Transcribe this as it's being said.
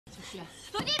雪，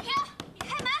罗建平，你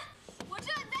开门！我知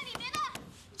道你在里面呢，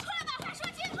你出来把话说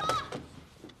清楚。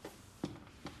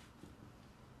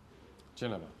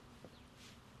进来吧。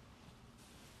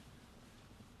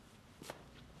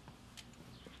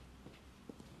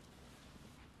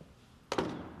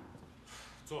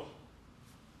坐，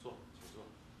坐，请坐。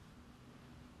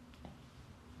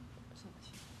坐过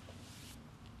去。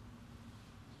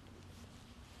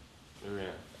刘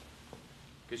云，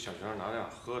给小璇拿点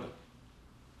喝的。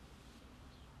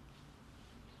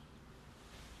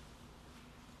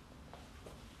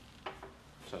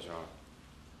小璇，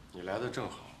你来的正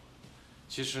好。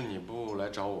其实你不来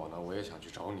找我呢，我也想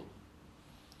去找你。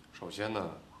首先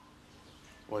呢，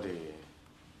我得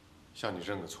向你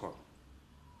认个错，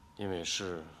因为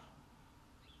是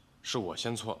我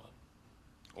先错了，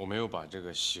我没有把这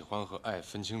个喜欢和爱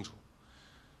分清楚。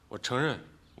我承认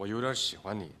我有点喜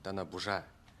欢你，但那不是爱。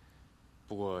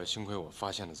不过幸亏我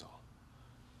发现的早，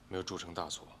没有铸成大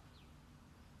错。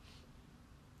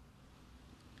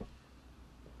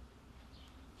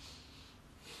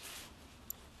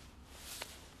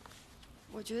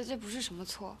我觉得这不是什么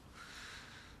错。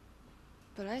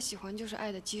本来喜欢就是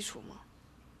爱的基础嘛。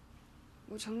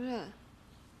我承认，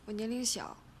我年龄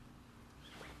小，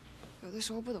有的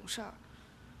时候不懂事儿。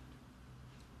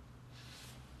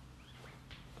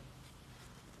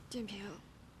建平，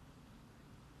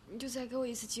你就再给我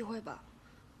一次机会吧。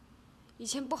以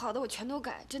前不好的我全都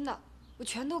改，真的，我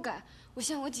全都改。我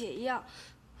像我姐一样，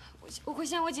我会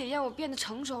像我姐一样，我变得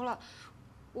成熟了。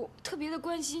我特别的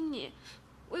关心你。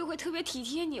我也会特别体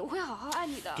贴你，我会好好爱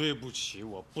你的。对不起，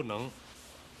我不能。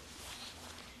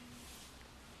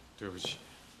对不起，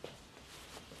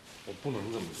我不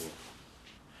能这么做，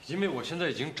因为我现在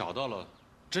已经找到了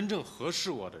真正合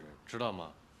适我的人，知道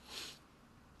吗？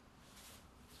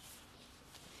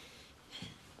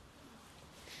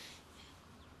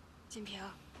金平，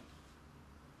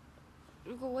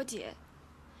如果我姐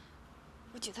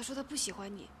她说她不喜欢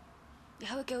你。你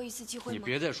还会给我一次机会吗？你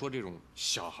别再说这种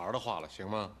小孩的话了，行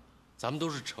吗？咱们都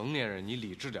是成年人，你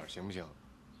理智点行不行？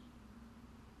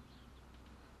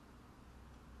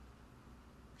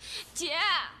姐，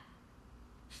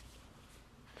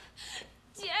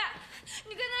姐，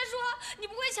你跟他说你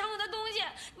不会抢我的东西，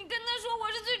你跟他说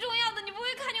我是最重要的，你不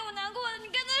会看见我难过的，你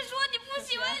跟他说你不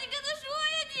喜欢，你跟他说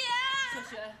呀，姐。小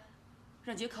璇，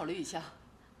让姐考虑一下，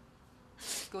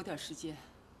给我点时间。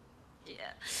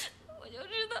姐，我就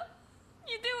知道。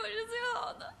你对我是最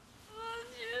好的，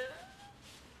姐。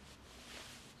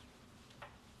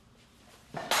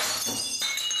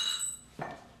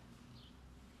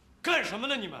干什么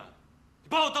呢你们？你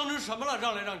把我当成什么了？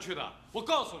让来让去的。我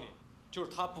告诉你，就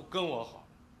是他不跟我好，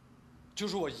就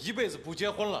是我一辈子不结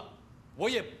婚了，我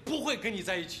也不会跟你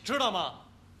在一起，知道吗？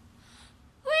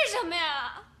为什么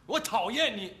呀？我讨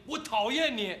厌你，我讨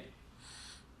厌你。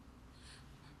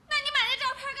那你买那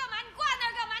照片干嘛？你挂那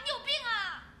儿干嘛？你有病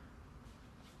啊！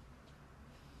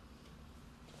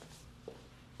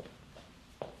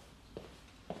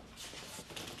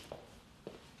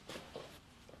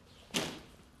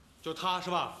就他是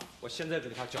吧？我现在就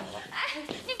给他绞了。哎，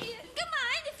你别，你干嘛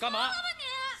呀？你干嘛？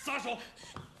你撒手！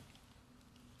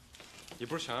你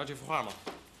不是想要这幅画吗？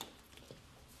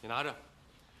你拿着，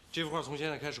这幅画从现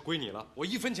在开始归你了，我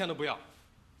1分钱都不要。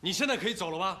你现在可以走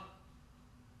了吧？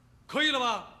可以了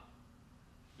吧？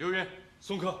刘云，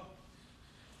送客。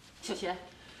小璇，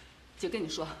姐跟你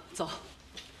说，走，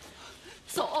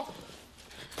走。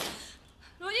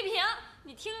罗玉萍，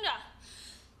你听着，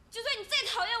就算你再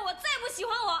讨厌我，再不喜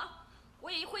欢我，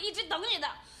我也会一直等你的。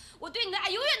我对你的爱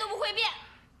永远都不会变。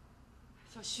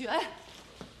小璇。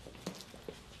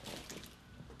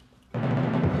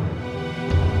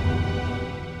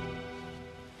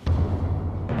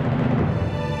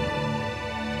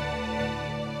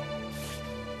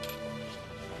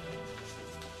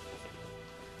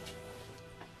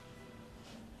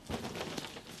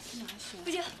不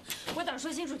行，我等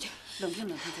说清楚去。冷静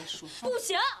冷静再说。不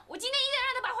行，我今天一定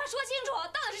让他把话说清楚，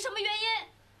到底是什么原因？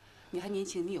你还年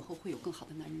轻，你以后会有更好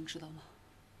的男人，知道吗？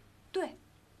对，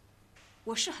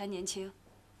我是还年轻，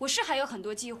我是还有很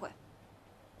多机会。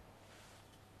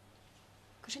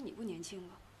可是你不年轻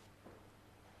了，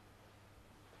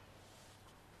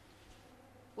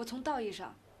我从道义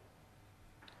上，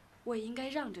我也应该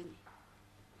让着你。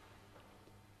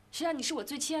谁让你是我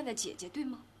最亲爱的姐姐，对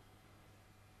吗？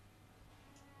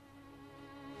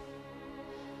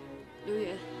刘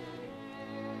云，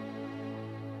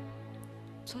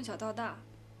从小到大，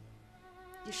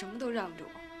你什么都让着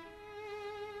我，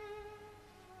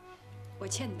我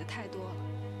欠你的太多了。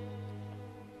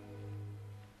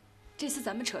这次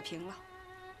咱们扯平了，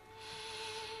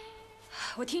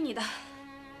我听你的，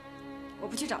我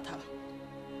不去找他了。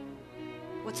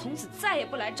我从此再也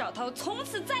不来找他，我从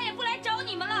此再也不来找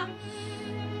你们了。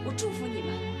我祝福你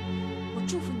们，我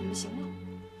祝福你们，行吗？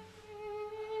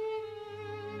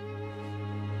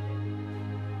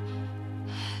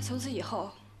从此以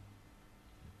后，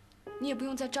你也不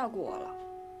用再照顾我了。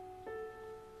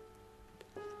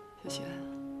小雪，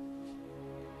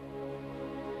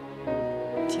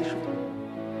记住，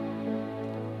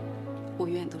我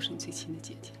永远都是你最亲的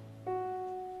姐姐。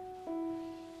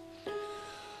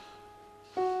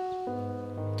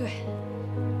对，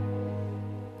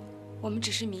我们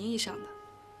只是名义上的，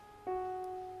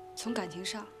从感情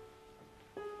上，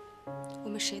我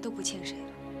们谁都不欠谁了。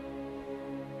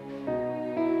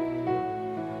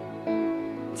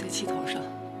在气头上，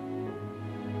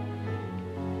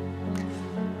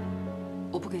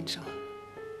我不跟你争。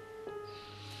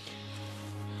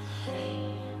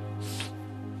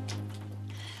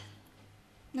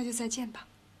那就再见吧。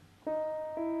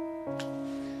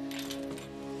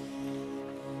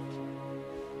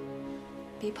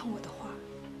别碰我的花。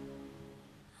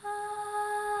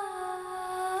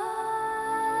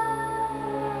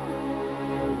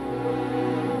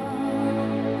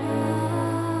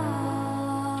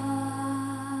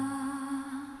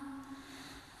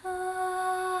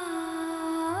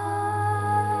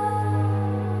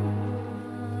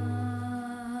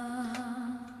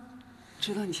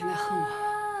知道你现在恨我，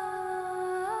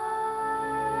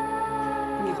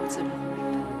你以后自然会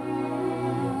明白。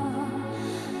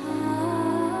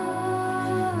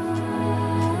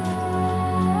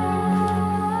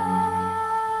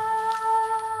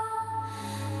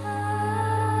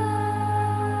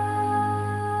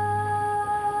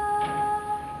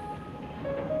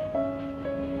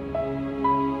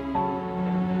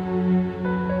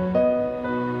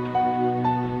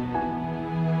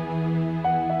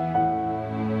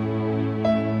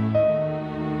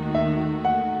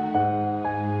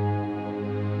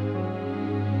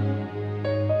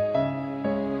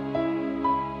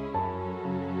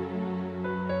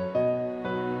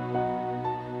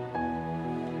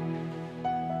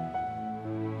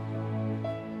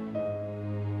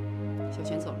小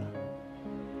璇走了，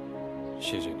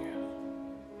谢谢你。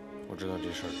我知道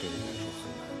这事儿对你来说很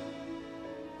难。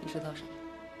你知道什么？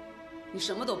你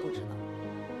什么都不知道。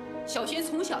小璇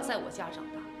从小在我家长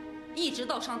大，一直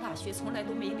到上大学，从来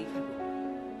都没离开过我。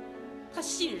她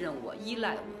信任我，依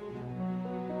赖我，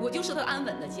我就是她安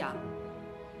稳的家。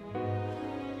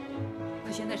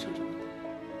可现在成什么了？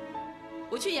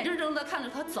我却眼睁睁地看着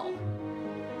她走。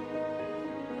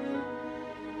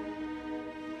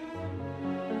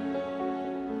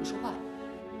你说话！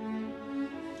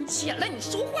你起来！你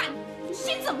说话！你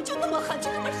心怎么就那么狠，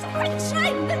就那么傻？你是爱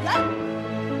你的人！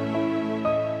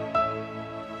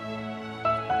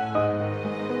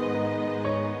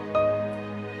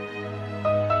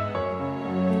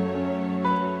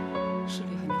视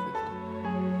力还没恢复。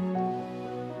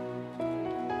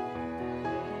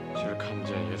其实看不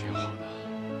见也挺好的，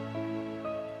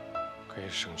可以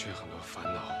省去很多烦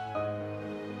恼。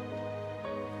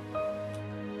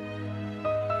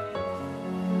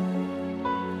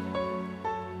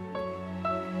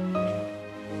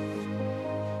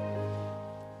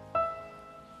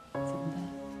怎么办？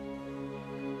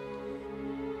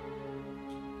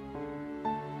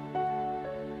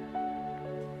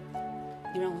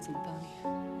你让我怎么帮你？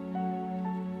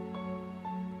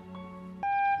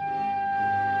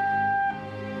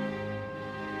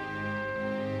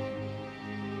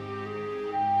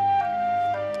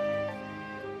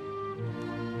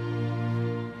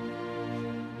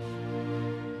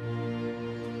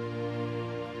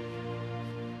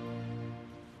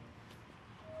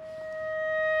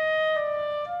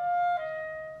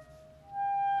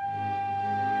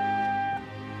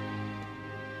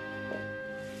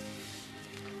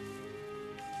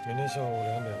明天下午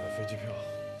2点的飞机票，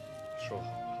收好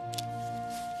了。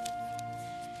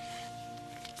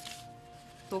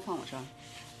都放我这儿。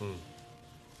嗯，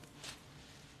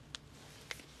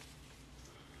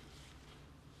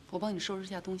我帮你收拾一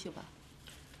下东西吧。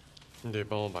你得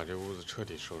帮我把这屋子彻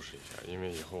底收拾一下，因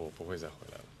为以后我不会再回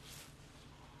来了。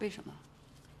为什么？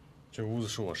这屋子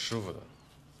是我师傅的，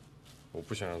我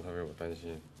不想让他为我担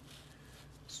心，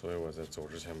所以我在走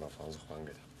之前把房子还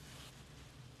给他。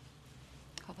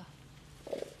好吧。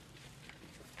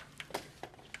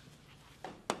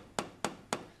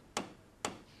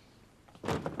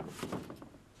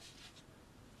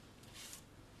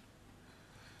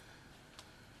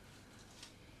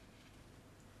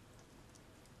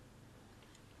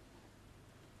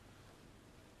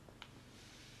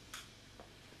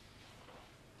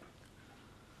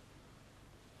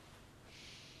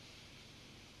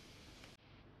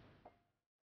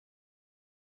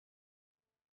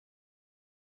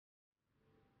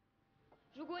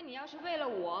如果你要是为了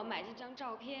我买这张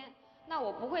照片，那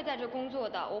我不会在这工作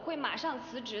的，我会马上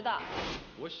辞职的。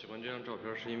我喜欢这张照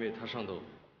片，是因为它上头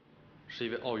是一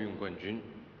位奥运冠军，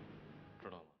知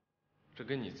道吗？这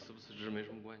跟你辞不辞职没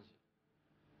什么关系。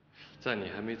在你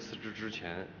还没辞职之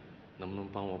前，能不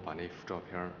能帮我把那幅照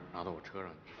片拿到我车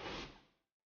上去？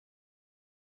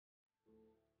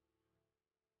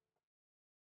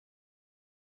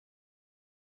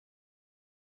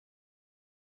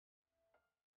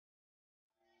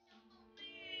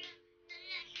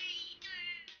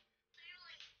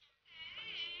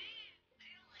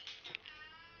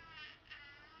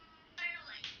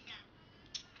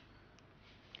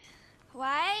喂，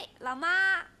老妈。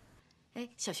哎，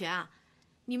小璇啊，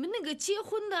你们那个结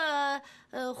婚的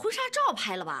婚纱照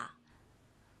拍了吧？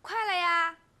快了呀！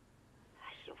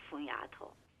哎呦，疯丫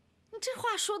头，你这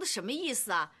话说的什么意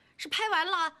思啊？是拍完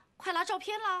了，快拿照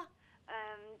片了？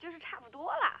就是差不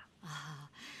多了。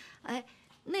啊，哎，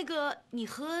那个你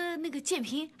和那个建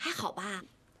平还好吧？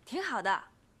挺好的。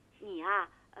你啊，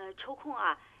抽空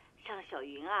啊，向小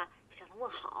云啊，向她问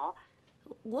好。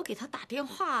我给他打电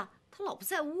话，他老不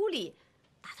在屋里，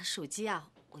打他手机啊，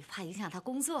我就怕影响他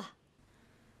工作。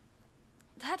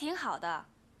他挺好的，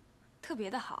特别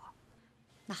的好。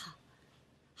那好，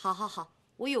好，好，好，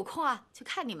我有空啊去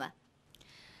看你们。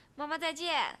妈妈再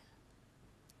见。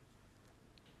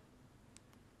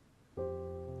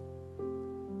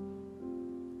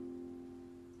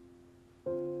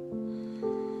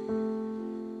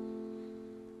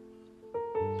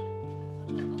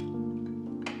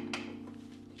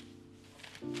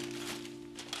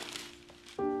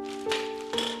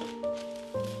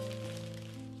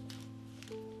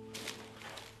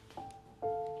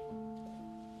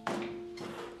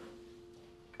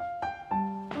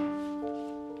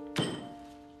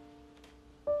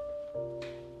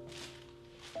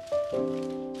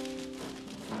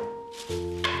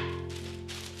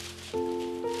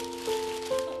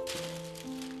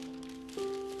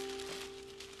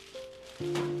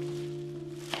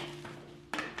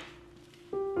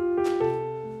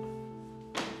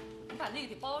你把那个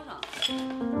得包上。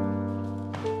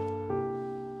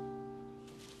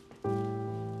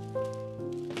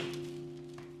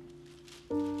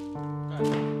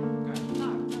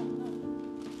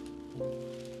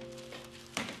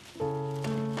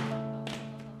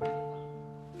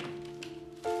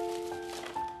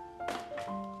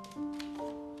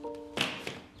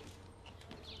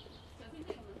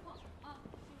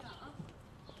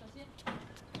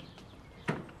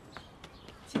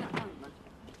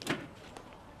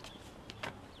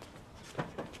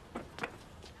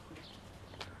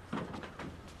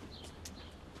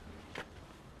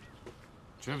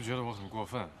觉不觉得我很过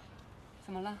分？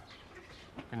怎么了？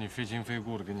跟你非亲非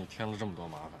故的，给你添了这么多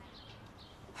麻烦。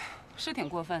是挺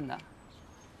过分的。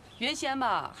原先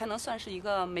吧还能算是一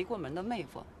个没过门的妹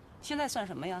夫，现在算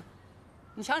什么呀？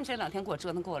你瞧你这2天给我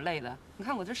折腾，给我累的。你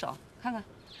看我这手，看看，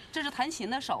这是弹琴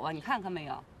的手啊，你看看没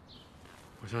有？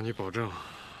我向你保证，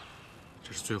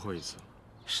这是最后一次。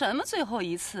什么最后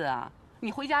一次啊？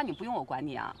你回家你不用我管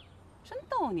你啊？真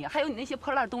逗你！还有你那些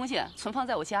破烂东西存放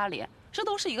在我家里，这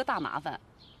都是一个大麻烦。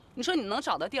你说你能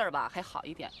找到地儿吧，还好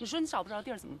一点。你说你找不着地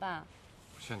儿怎么办啊？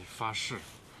我向你发誓，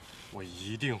我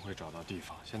一定会找到地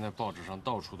方。现在报纸上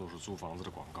到处都是租房子的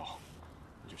广告，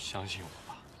你就相信我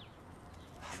吧。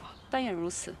但愿如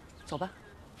此。走吧。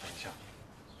等一下，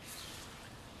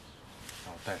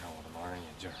让我戴上我的盲人眼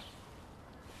镜。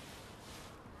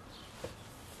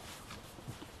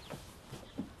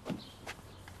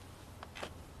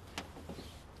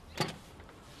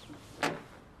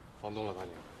房东老大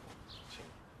娘，请。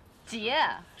姐，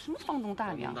什么房东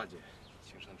大娘？房东大姐，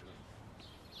请上车。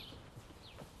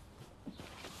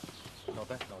脑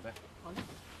袋，脑袋。好嘞。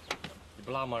你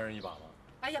不拉盲人一把吗？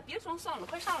哎呀，别装蒜了，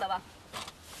快上来吧。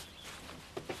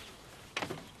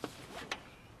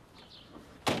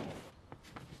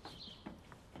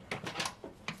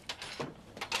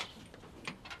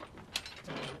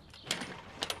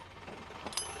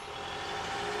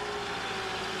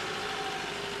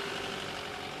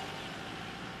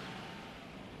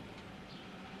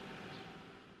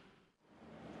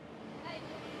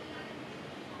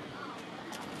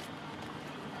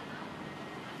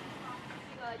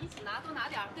一起拿，多拿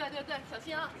点儿。对对对，小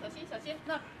心啊，小心小心。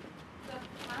那儿，对，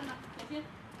拿拿，小心。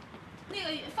那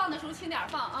个放的时候轻点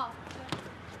放啊。对。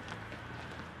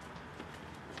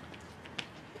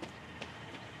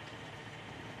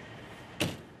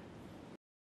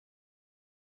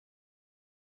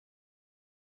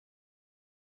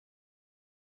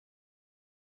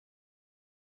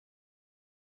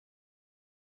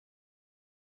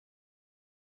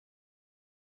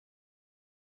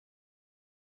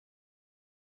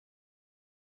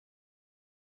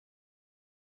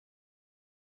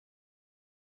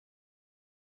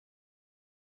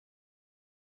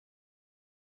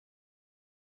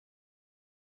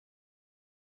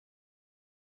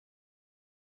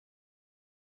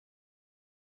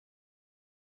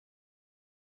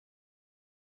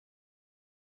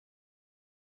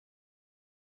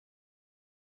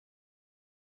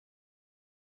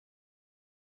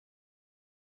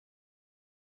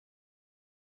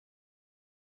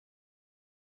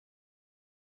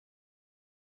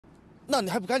那你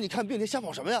还不赶紧看病去，瞎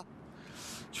跑什么呀？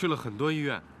去了很多医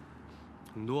院，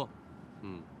很多，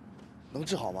能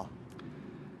治好吗？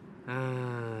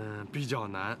比较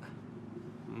难。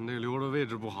那个瘤的位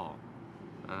置不好，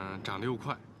长得又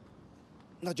快。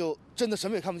那就真的什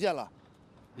么也看不见了？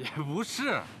也不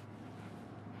是，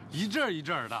一阵儿一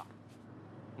阵儿的，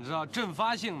你知道，阵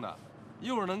发性的，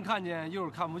又是能看见，又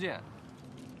是看不见。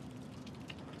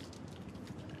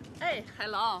哎，海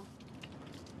龙，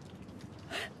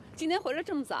今天回来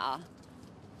这么早？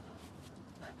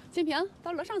金平，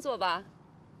到楼上坐吧。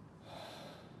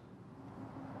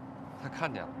他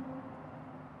看见了。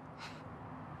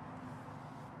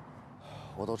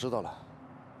我都知道了。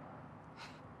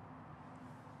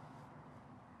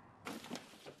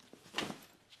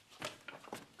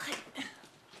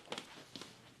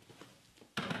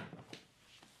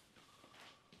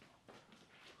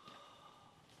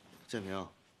建平，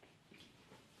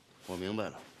我明白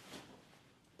了，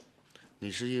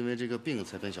你是因为这个病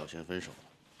才跟小璇分手的。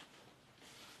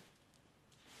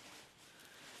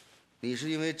你是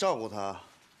因为照顾他，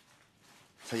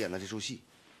才演的这出戏。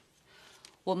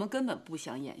我们根本不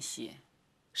想演戏，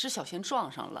是小璇撞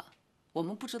上了，我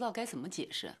们不知道该怎么解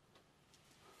释。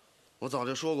我早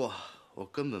就说过，我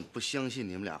根本不相信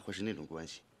你们俩会是那种关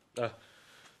系。哎，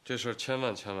这事儿千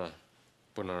万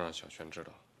不能让小璇知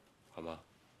道，好吗？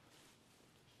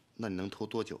那你能拖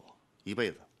多久？一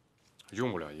辈子？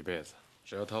用不了一辈子，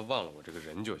只要他忘了我这个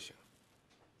人就行。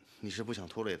你是不想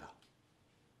拖累他，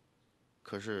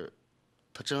可是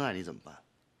他真爱你怎么办？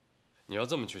你要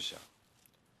这么去想，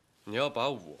你要把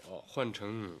我换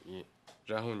成你，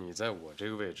然后你在我这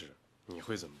个位置，你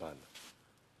会怎么办呢？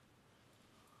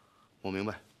我明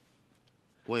白，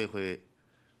我也会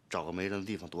找个没人的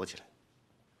地方躲起来。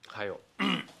还有，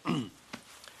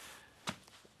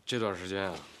这段时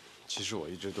间啊，其实我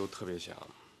一直都特别想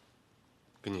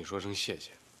跟你说声谢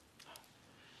谢。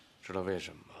知道为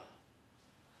什么吗？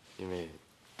因为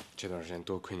这段时间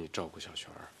多亏你照顾小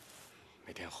璇儿，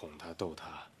每天哄她逗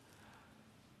她，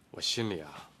我心里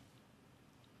啊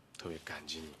特别感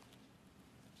激你，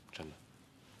真的。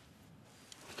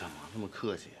你干嘛那么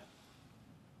客气呀？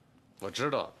我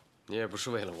知道你也不是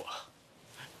为了我，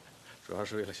主要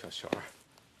是为了小璇儿。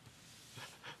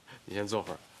你先坐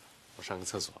会儿，我上个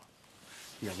厕所。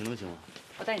眼睛能行吗？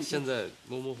我带你去。现在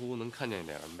模模糊糊能看见一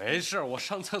点儿，没事，我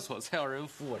上厕所再要人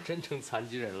扶，我真成残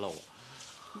疾人了我。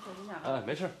你小心点。哎，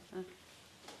没事。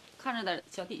看着点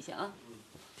脚底下啊。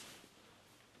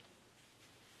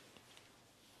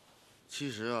其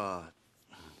实啊，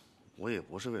我也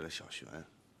不是为了小璇，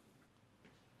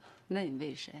那你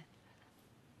为谁？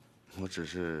我只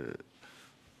是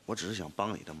想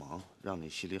帮你的忙，让你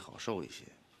心里好受一些。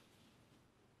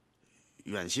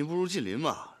远亲不如近邻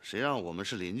嘛，谁让我们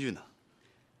是邻居呢？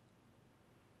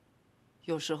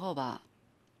有时候吧，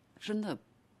真的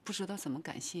不知道怎么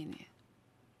感谢你。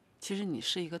其实你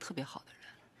是一个特别好的人。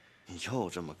你又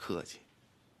这么客气。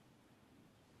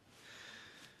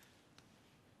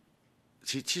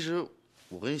其实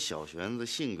我跟小璇的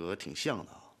性格挺像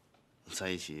的啊，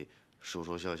在一起说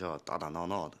说笑笑、打打闹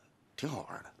闹的，挺好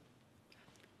玩的。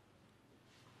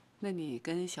那你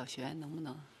跟小璇能不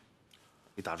能？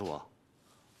你打住啊！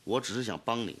我只是想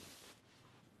帮你，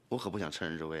我可不想趁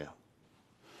人之危啊。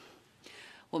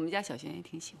我们家小璇也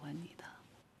挺喜欢你的。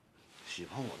喜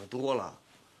欢我的多了。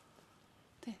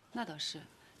对，那倒是，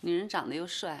女人长得又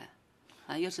帅，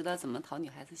啊，又知道怎么讨女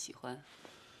孩子喜欢。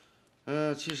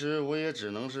其实我也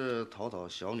只能是讨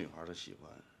小女孩的喜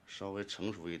欢，稍微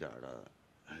成熟一点的，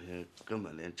根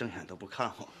本连正眼都不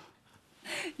看我。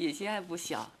野心还不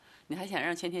小，你还想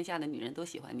让全天下的女人都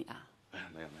喜欢你啊？哎，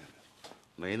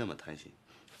没那么贪心，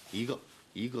一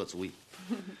个足以，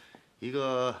一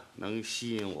个能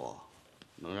吸引我，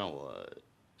能让我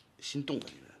心动的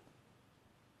女人。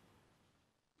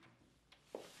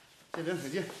这边再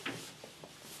见。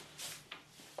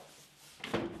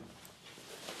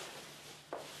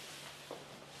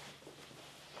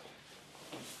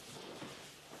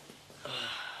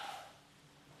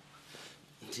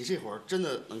你这会儿真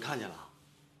的能看见了？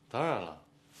当然了，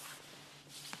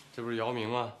这不是姚明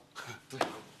吗？对，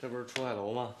这不是出海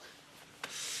楼吗？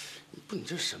不，你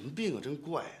这什么病啊？真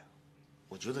怪呀！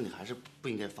我觉得你还是不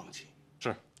应该放弃。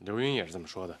是，刘云也是这么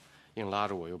说的，硬拉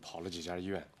着我又跑了几家医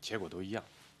院，结果都一样。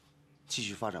继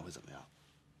续发展会怎么样？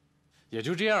也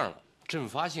就这样了，阵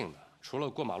发性的，除了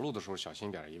过马路的时候小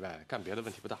心点以外，干别的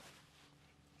问题不大。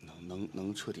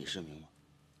能彻底失明吗？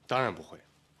当然不会。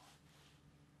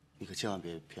你可千万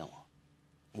别骗我。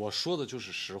我说的就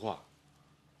是实话，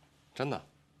真的。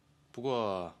不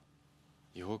过，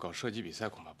以后搞射击比赛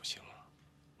恐怕不行了。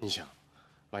你想，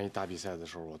万一打比赛的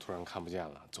时候我突然看不见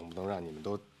了，总不能让你们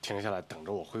都停下来等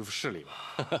着我恢复视力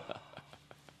吧？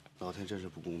老天真是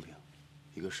不公平，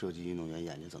一个射击运动员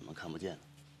眼睛怎么能看不见呢？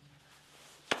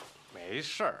没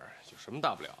事儿，有什么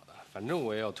大不了的？反正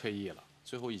我也要退役了，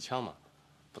最后一枪嘛，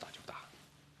不打就不打。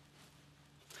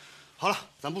好了，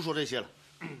咱不说这些了。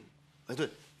哎，对，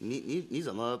你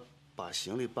怎么把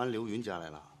行李搬刘云家来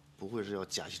了？不会是要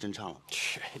假戏真唱了？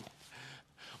去你！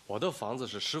我的房子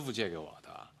是师傅借给我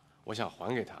的，我想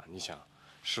还给他。你想，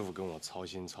师傅跟我操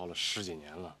心操了10几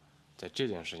年了，在这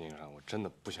件事情上，我真的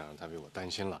不想让他为我担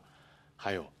心了。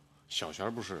还有，小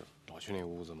璇不是老去那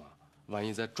屋子吗？万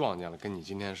一再撞见了，跟你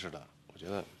今天似的，我觉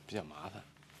得比较麻烦。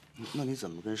那你怎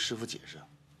么跟师傅解释啊？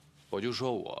我就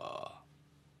说我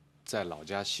在老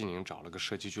家西宁找了个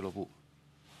射击俱乐部。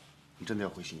你真的要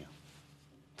回西宁？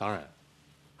当然，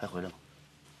还回来吗？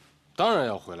当然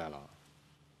要回来了。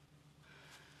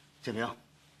建平，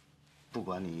不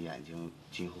管你眼睛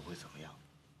今后会怎么样，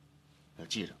要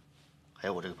记着，还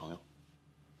有我这个朋友。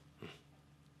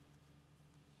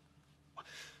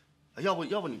要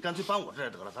不你干脆搬我这儿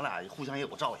得了，咱俩互相也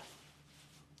有照应。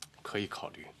可以考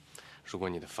虑，如果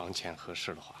你的房钱合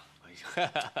适的话。哎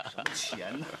呀，什么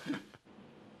钱呢？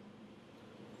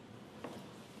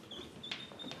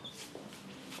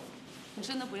你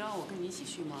真的不要我跟你一起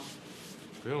去吗？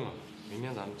不用了，明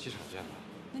天咱们机场见吧。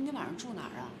那你晚上住哪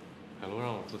儿啊？海螺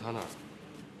让我住他那儿。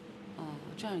哦，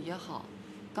这样也好，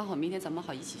刚好明天咱们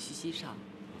好一起去机场。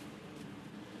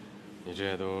你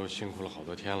这都辛苦了好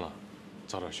多天了，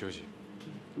早点休息。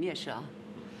你也是啊，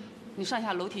你上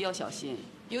下楼梯要小心，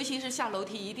尤其是下楼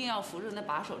梯一定要扶着那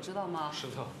把手，知道吗？知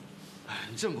道。哎，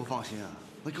你真不放心啊？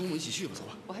那跟我们一起去吧，走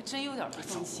吧。我还真有点不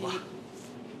放心。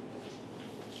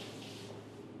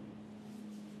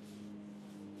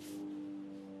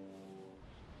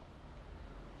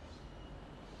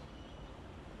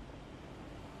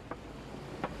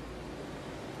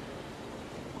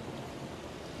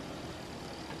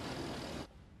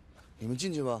你们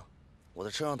进去吧，我在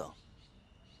车上等。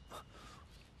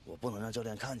我不能让教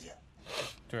练看见。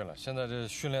对了，现在这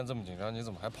训练这么紧张，你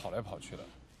怎么还跑来跑去的？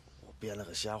我编了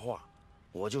个瞎话，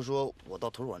我就说我到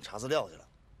图书馆查资料去了。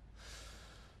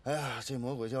哎呀，这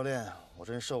魔鬼教练，我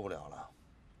真受不了了，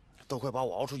都快把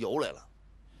我熬出油来了。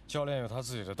教练有他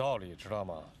自己的道理，知道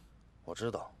吗？我知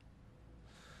道，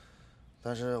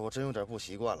但是我真有点不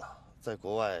习惯了。在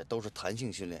国外都是弹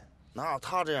性训练，哪有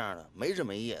他这样的没日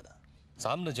没夜的？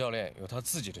咱们的教练有他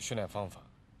自己的训练方法。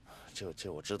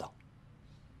这我知道。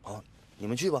好，你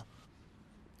们去吧。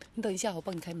你等一下，我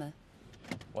帮你开门。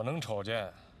我能瞅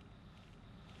见。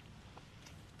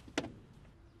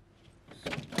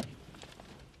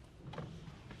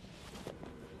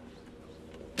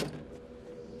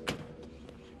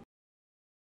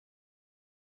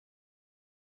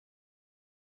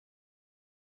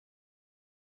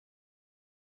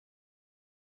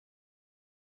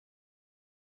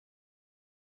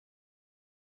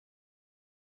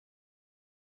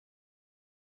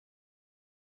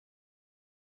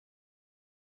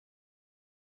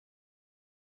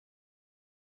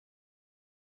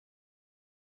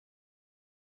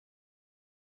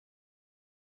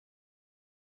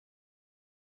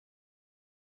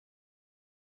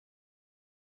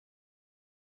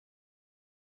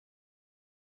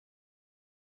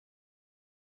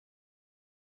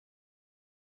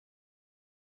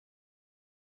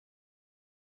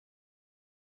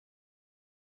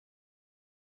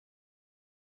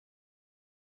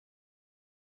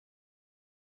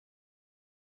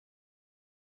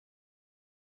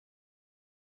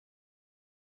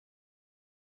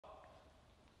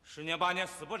10年8年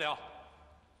死不了。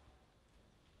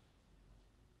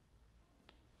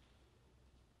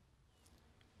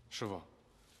师傅，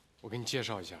我给你介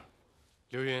绍一下，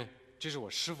刘云，这是我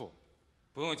师傅。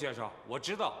不用介绍，我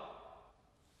知道。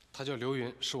他叫刘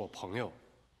云，是我朋友。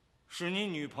是你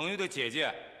女朋友的姐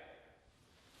姐。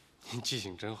您记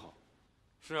性真好。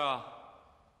是啊，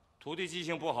徒弟记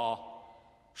性不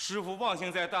好，师傅忘性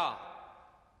再大，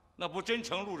那不真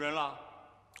成路人了。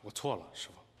我错了，师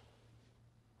傅。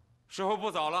时候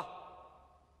不早了，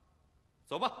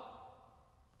走吧，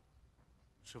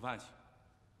吃饭去。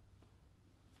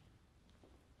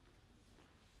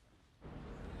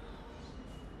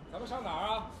咱们上哪儿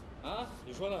啊？啊，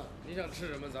你说呢？你想吃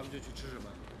什么，咱们就去吃什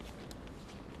么。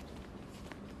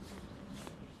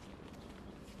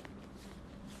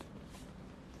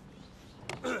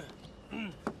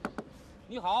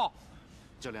你好，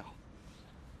教练好。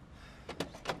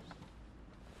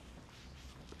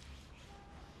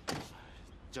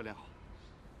教练好。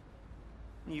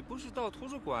你不是到图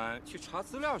书馆去查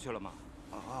资料去了吗？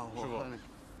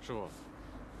师傅，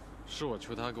是我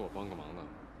求他给我帮个忙的。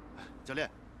教练，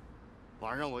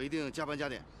晚上我一定加班加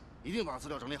点，一定把资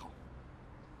料整理好。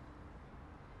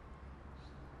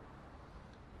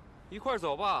一块儿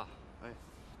走吧。哎，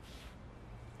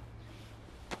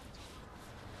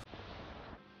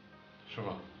师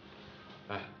傅，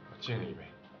来，我敬你一杯。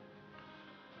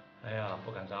哎呀，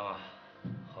不敢当啊，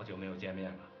好久没有见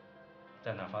面了，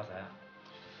在哪儿发财啊？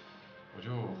我就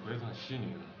回趟西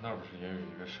宁，那儿不是也有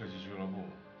一个射击俱乐部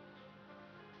吗？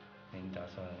那你打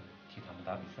算替他们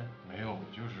打比赛？没有，我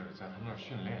就是在他们那儿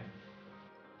训练。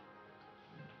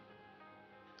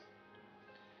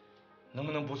能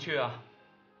不能不去啊？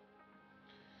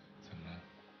怎么了？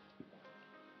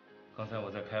刚才我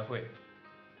在开会，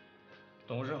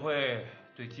董事会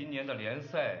对今年的联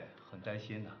赛很担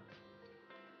心呐。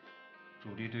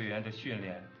主力队员的训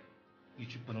练一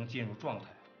直不能进入状态。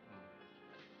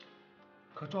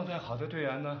可状态好的队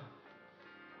员呢，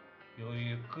由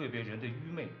于个别人的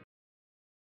愚昧，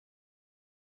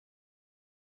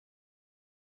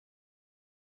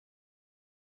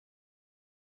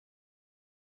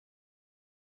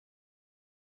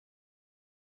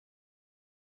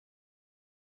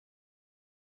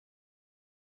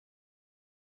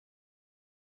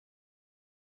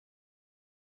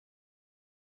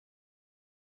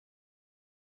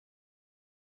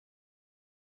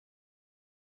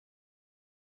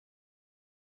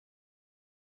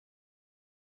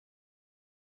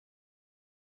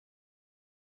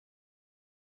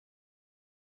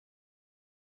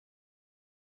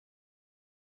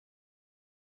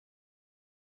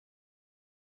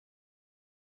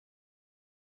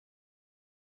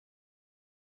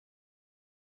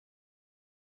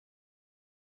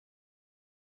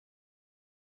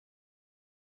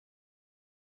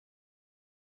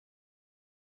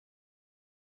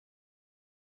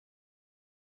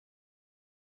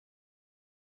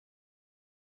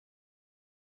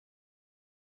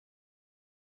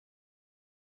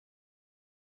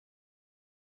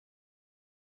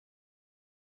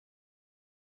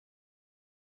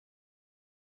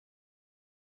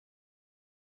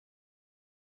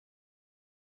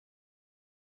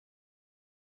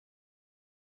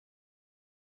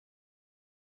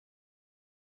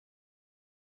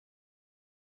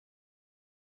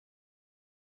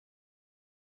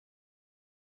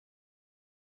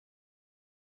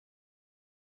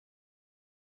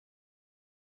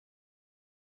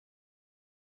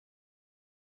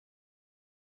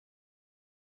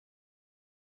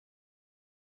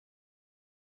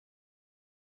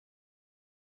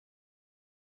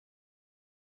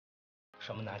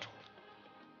什么难处？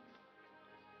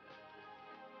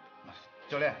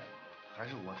教练，还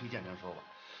是我替建平说吧。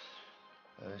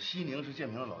西宁是建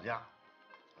平的老家，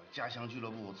家乡俱乐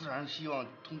部自然希望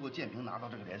通过建平拿到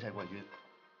这个联赛冠军。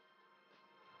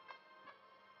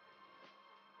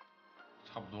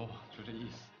差不多吧，就这意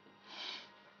思。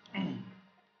哎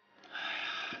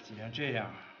呀，既然这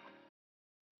样，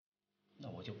那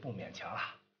我就不勉强了，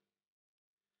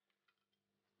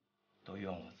都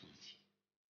怨我自己。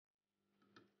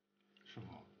师傅，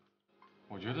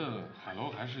我觉得海楼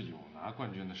还是有拿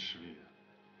冠军的实力的。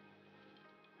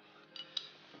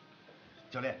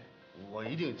教练，我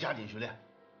一定加紧训练。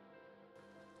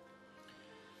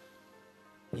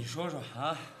你说说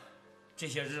啊，这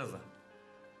些日子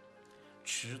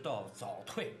迟到早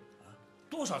退啊，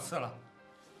多少次了？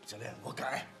教练，我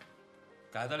改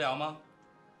得了吗？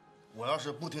我要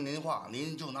是不听您话，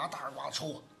您就拿大耳刮子抽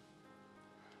我。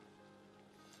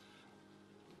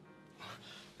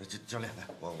教练，来，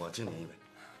我敬您一杯。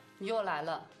你又来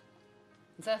了，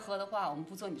你再喝的话，我们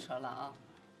不坐你车了啊。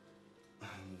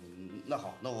那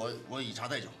好，那我以茶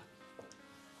代酒。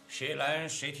谁拦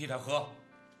谁替他喝。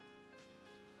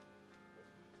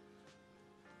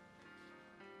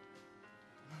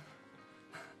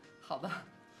好吧，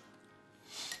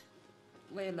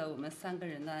为了我们3个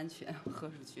人的安全，喝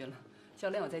出去了。教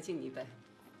练，我再敬你一杯。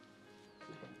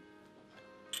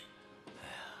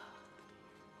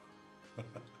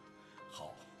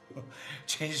好，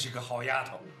真是个好丫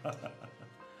头。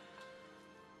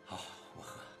好，我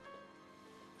喝。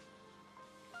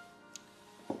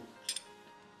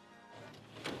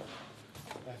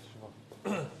哎，师傅，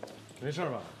没事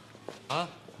吧？啊，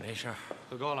没事。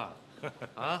喝高了？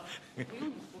啊？没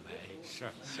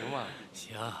事。行吗？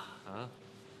行。啊？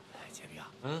哎，建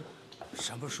平，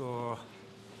什么时候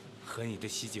喝你的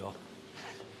喜酒？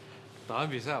打完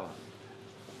比赛吧。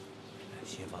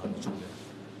新房子住的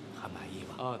还满意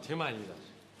吧？啊，挺满意的。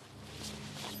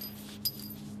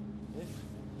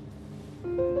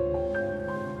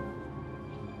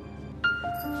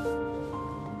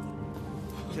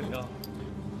建平，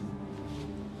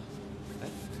哎，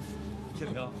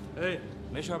建平，哎，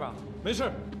没事吧？没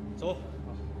事，走。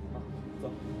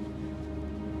走。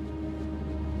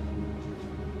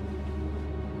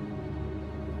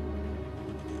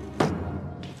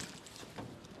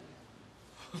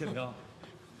建平，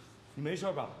你没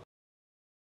事吧？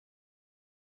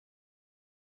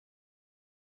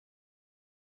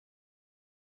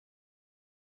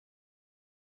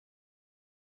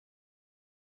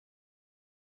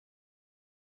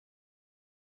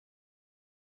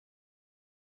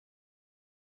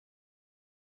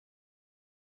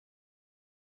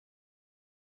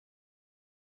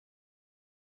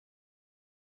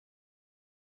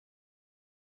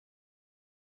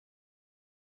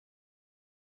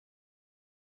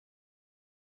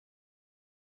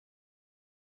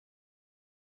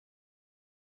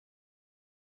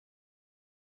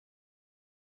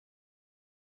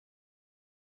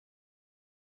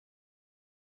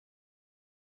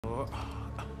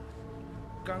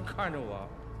刚看着我，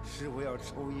师傅要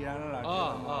抽烟了。哎呦，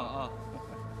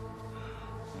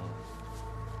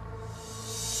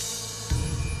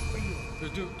对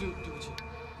不起，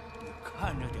你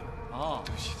看着点啊！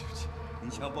对不起，你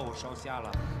想把我烧瞎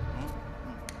了？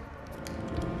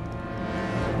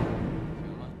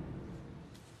行了，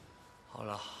好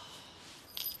了。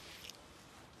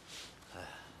哎，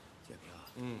建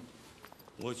平，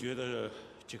我觉得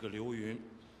这个刘云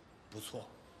不错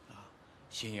啊，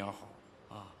心眼好。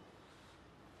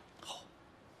好，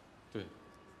对，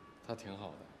他挺好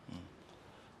的。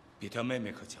比他妹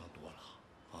妹可强多了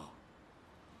啊！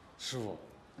师傅，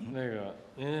那个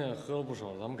您也喝了不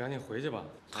少，咱们赶紧回去吧。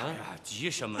哎呀，急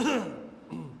什么呢？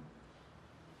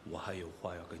我还有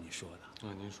话要跟你说呢。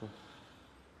您说。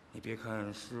你别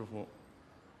看师傅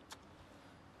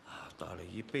打了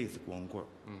一辈子光棍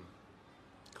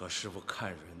可师傅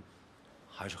看人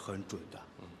还是很准的。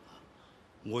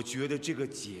我觉得这个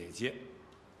姐姐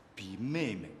比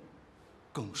妹妹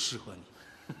更适合你。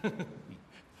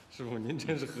师傅，您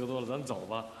真是喝多了，咱走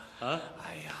吧。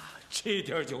哎呀，这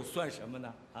点酒算什么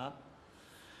呢？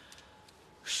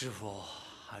师傅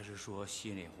还是说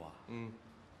心里话。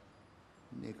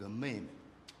那个妹妹，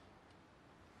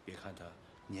别看她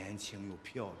年轻又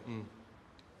漂亮，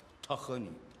她和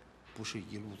你不是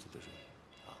一路子的人。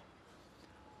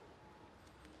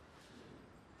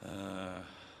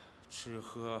吃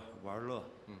喝玩乐，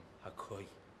还可以。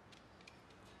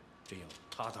真要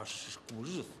踏踏实实过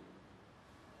日子，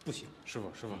不行。师傅，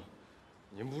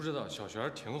您不知道小璇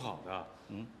挺好的，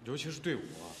尤其是对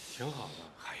我挺好的。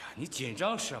哎呀，你紧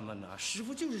张什么呢？师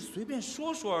傅就是随便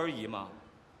说说而已嘛。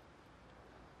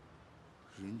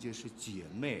人家是姐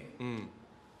妹，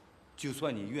就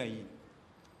算你愿意，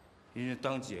人家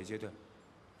当姐姐的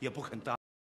也不肯当。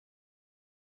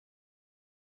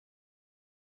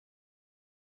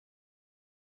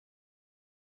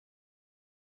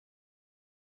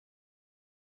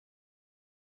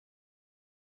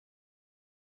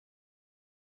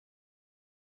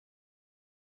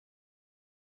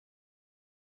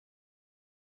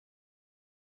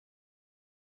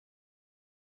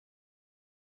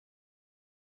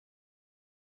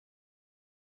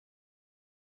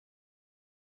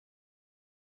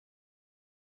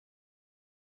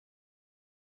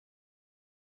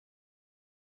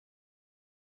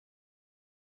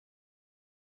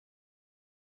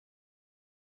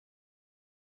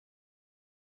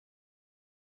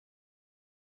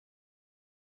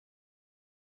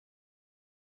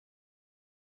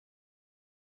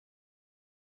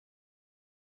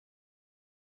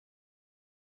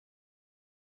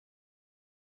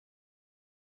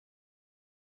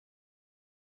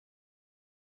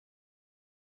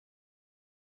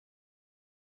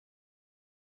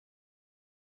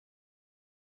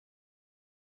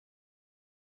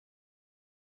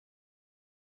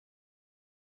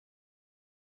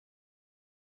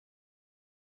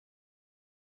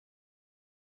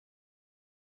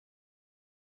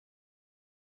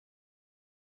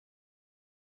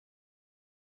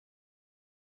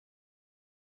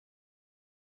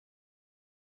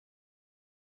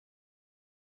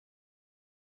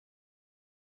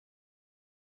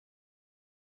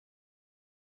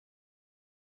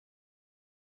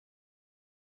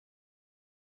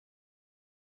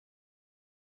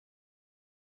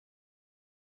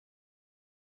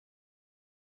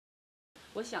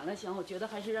我想了想，我觉得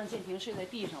还是让建平睡在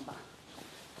地上吧。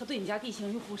他对你家地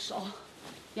形又不熟，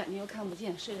眼睛又看不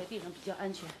见，睡在地上比较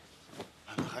安全。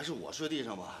还是我睡地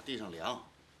上吧，地上凉。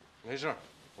没事，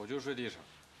我就睡地上，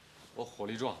我火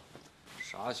力壮。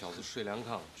傻小子睡凉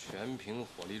炕，全凭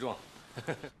火力壮。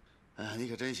哎呀，你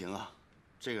可真行啊！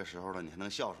这个时候了，你还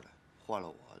能笑出来，换了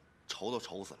我，愁都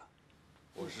愁死了。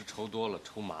我是愁多了，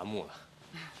愁麻木了。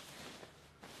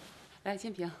来，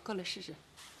建平，过来试试。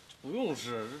不用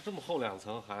试，这么厚2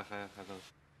层，还能。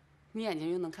你眼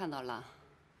睛又能看到了？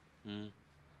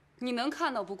你能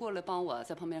看到不过来帮我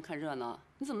在旁边看热闹？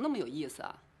你怎么那么有意思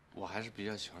啊？我还是比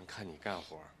较喜欢看你干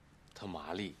活，特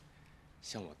麻利，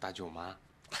像我大舅妈。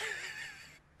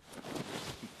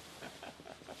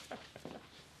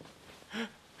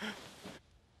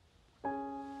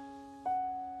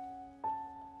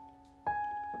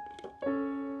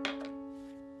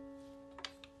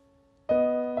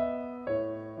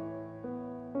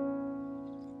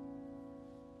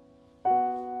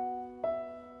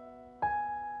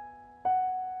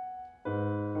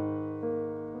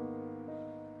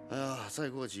再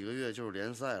过几个月就是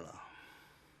联赛了，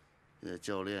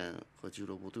教练和俱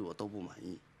乐部对我都不满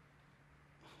意。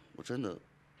我现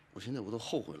在我都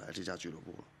后悔来这家俱乐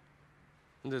部了。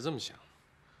你得这么想，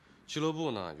俱乐部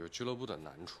呢有俱乐部的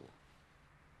难处，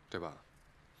对吧？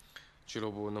俱乐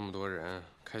部那么多人，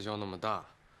开销那么大，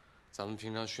咱们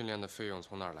平常训练的费用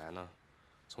从哪儿来呢？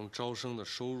从招生的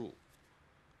收入。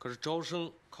可是招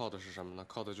生靠的是什么呢？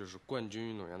靠的就是冠军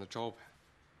运动员的招牌。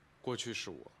过去是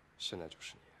我，现在就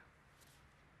是你。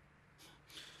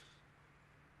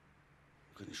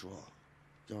我跟你说，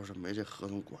要是没这合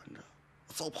同管着，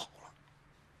我早跑了。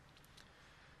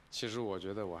其实我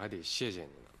觉得我还得谢谢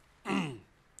你呢，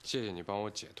谢谢你帮我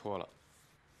解脱了。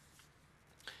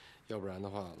要不然的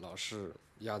话，老是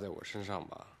压在我身上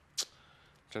吧，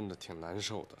真的挺难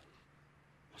受的。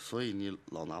所以你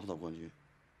老拿不到冠军？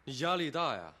你压力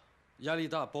大呀，压力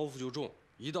大，包袱就重，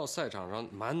一到赛场上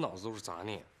满脑子都是杂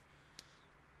念。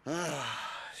哎，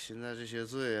现在这些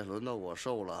罪轮到我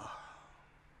受了。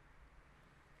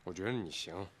我觉得你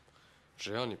行，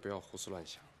只要你不要胡思乱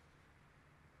想。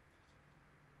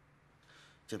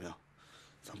建平，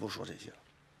咱不说这些了。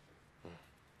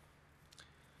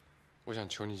我想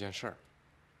求你件事儿。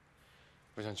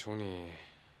我想求你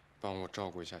帮我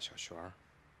照顾一下小璇儿。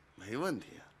没问题。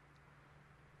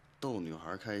逗女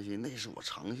孩开心，那是我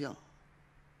长项。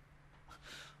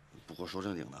不过说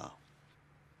正经的啊，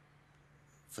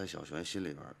在小璇心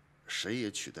里边，谁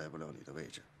也取代不了你的位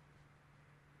置。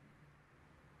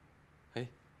哎，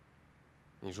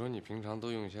你说你平常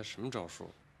都用一些什么招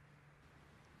数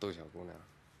逗小姑娘？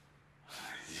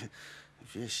你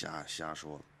别瞎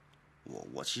说。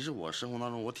我其实我生活当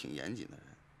中我挺严谨的人。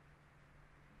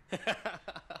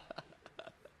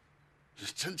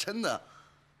真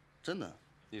的。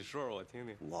你说说我听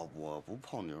听。我不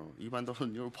泡妞，一般都是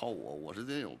妞泡我，我是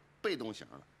那种被动型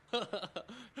的。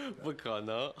不可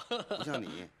能。不像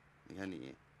你，你看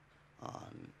你，啊，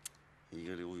一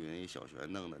个刘云一小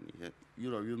璇弄的，你看有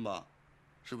点晕吧？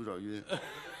是不是有点晕？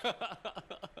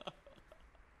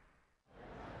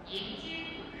迎接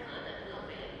顾客的各位，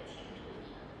请注意，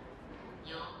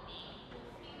由您不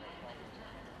明白本站。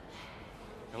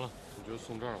行了，你就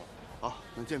送这儿了。好，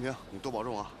那建平，你多保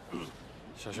重啊。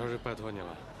小璇就拜托你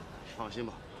了。放心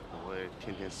吧，我会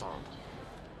天天骚扰他。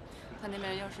他那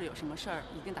边要是有什么事儿，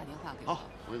一定打电话给我。好，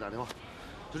我给你打电话。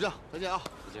就这样，再见啊！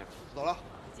再见。我走了。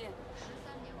再见。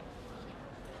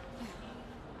哎呀，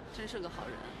真是个好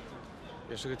人。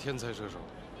也是个天才射手。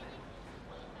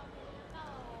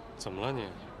怎么了你？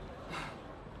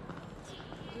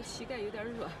我这膝盖有点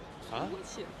软，啊？过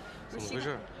气了。怎么回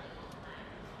事？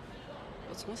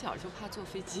我从小就怕坐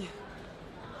飞机。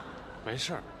没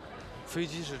事儿，飞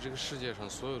机是这个世界上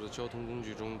所有的交通工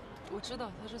具中，我知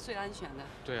道它是最安全的。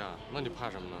对啊，那你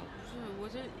怕什么呢？不是，我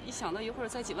这一想到一会儿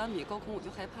在几万米高空，我就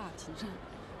害怕紧张，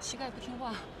膝盖不听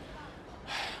话。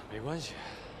哎，没关系，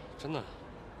真的，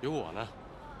有我呢，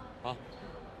啊！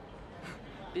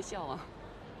别笑啊！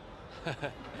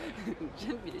你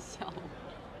真别笑。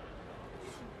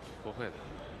不会的，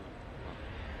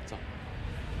走。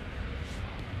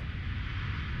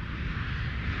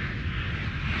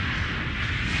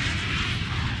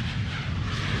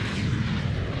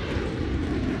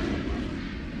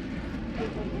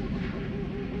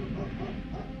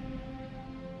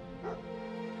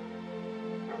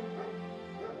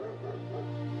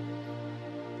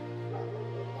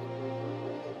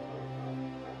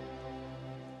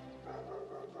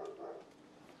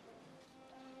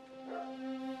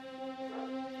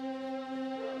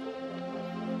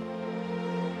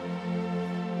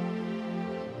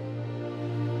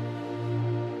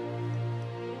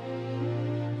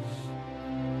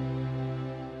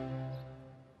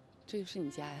这个是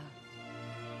你家呀？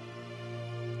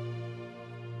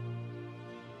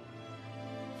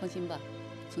放心吧，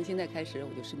从现在开始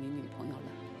我就是你女朋友了。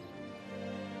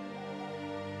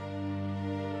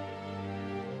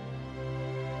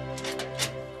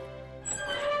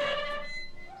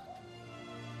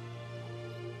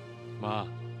妈，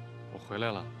我回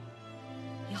来了。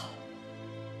哟，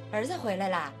儿子回来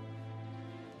啦？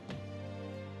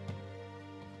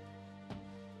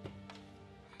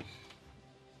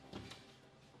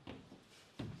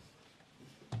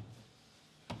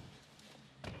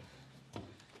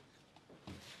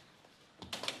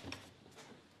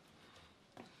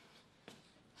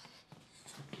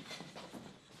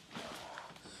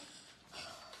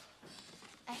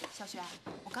轩，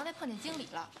我刚才碰见经理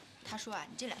了，他说啊，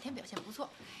你这2天表现不错，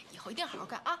以后一定好好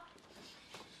干啊。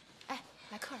哎，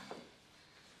来客人。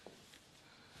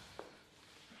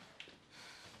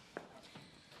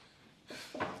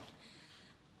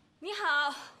你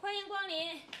好，欢迎光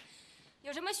临，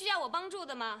有什么需要我帮助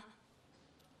的吗？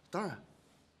当然。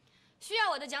需要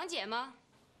我的讲解吗？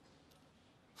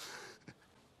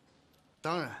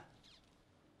当然。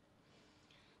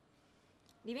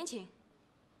里边请。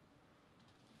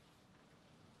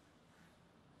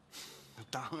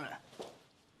当然。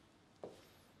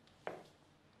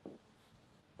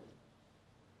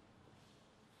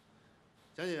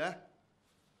讲解员，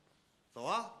走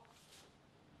啊，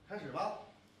开始吧。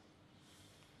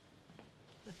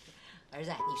儿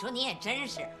子，你说你也真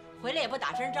是，回来也不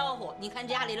打声招呼。你看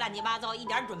家里乱七八糟，一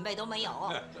点准备都没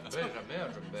有。准备什么呀？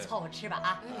准备凑合吃吧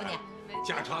啊，姑娘。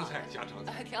家常菜，家常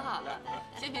菜，挺好的。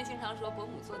建平经常说伯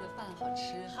母做的饭好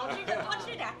吃，好吃就多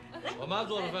吃点。来，我妈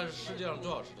做的饭是世界上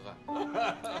最好吃的饭。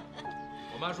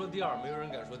我妈说第2，没有人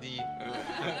敢说第1。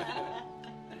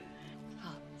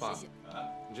好，谢谢。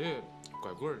你这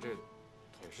拐棍儿这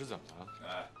腿是怎么了？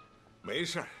哎，没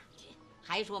事儿。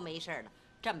还说没事了？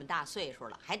这么大岁数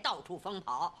了，还到处疯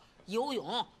跑，游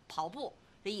泳、跑步，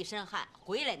这一身汗，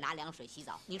回来拿凉水洗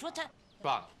澡。你说这……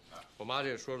爸，我妈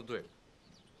这说的对。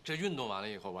这运动完了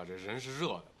以后吧，这人是热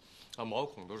的，啊，毛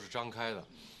孔都是张开的，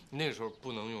那时候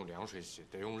不能用凉水洗，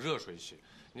得用热水洗。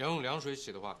你要用凉水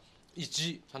洗的话，一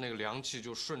激，它那个凉气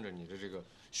就顺着你的这个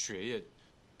血液，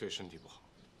对身体不好。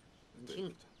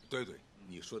对，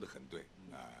你说的很对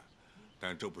啊，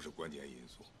但这不是关键因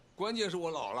素，关键是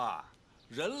我老了，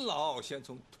人老先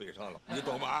从腿上老，你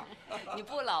懂吗？你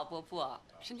不老，伯父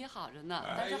身体好着呢，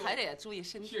但是还得注意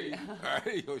身体。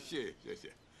哎呦，谢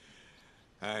谢。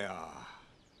哎呀。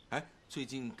哎，最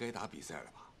近该打比赛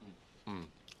了吧？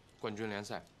冠军联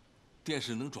赛，电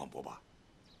视能转播吧？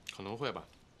可能会吧。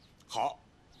好，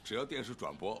只要电视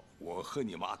转播，我和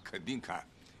你妈肯定看，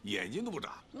眼睛都不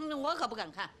眨。我可不敢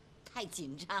看，太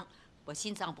紧张，我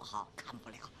心脏不好，看不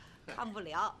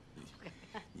了。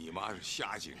你妈是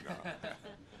瞎紧张。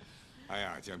哎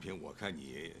呀，江平，我看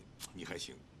你还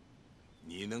行，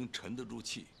你能沉得住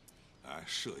气，啊，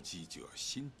射击就要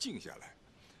心静下来，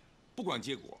不管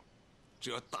结果。只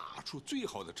要打出最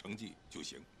好的成绩就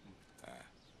行，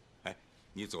哎，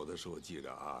你走的时候记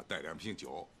着啊，带2瓶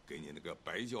酒给你那个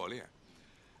白教练。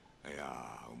哎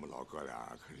呀，我们老哥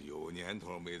俩可是有年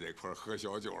头没在一块喝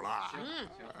小酒了。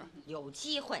有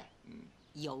机会，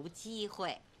有机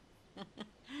会。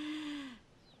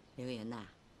刘云呐，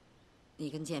你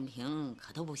跟建平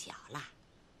可都不小了，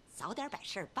早点把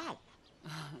事儿办了。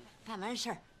办完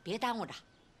事儿别耽误着，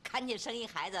赶紧生一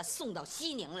孩子送到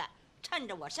西宁来。趁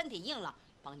着我身体硬了，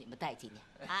帮你们带几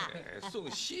年啊！送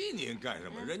西宁干什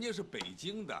么？人家是北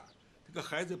京的，这个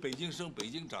孩子北京生北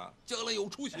京长，将来有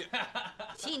出息。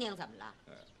西宁怎么了？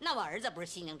那我儿子不是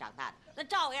西宁长大的，那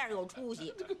照样有出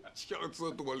息。强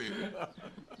词夺理。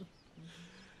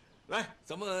来，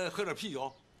咱们喝点啤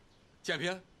酒。建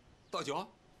平，倒酒。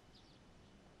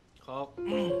好。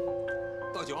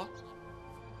倒酒。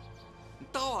你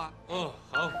倒啊。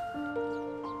好。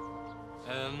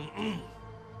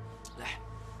来。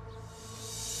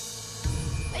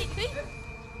哎，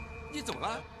你怎么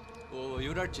了？我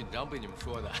有点紧张，被你们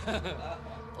说的。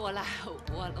我来了。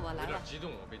有点激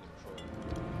动，我被你们说的。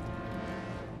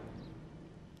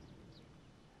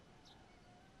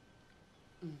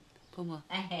婆婆。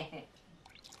哎。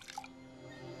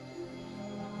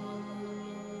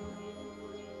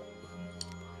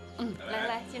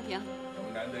来，建平。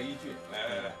有难得一聚，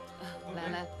来。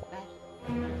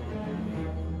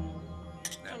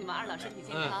祝你们2老身体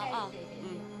健康啊！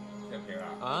建平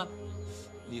啊，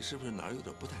你是不是哪儿有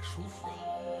点不太舒服啊？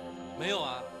没有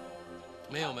啊，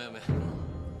没有。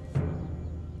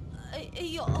哎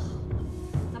呦，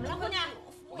怎么了，姑娘？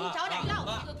我给你找点药。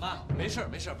妈，没事，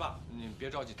爸，你别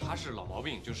着急，他是老毛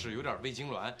病，就是有点胃痉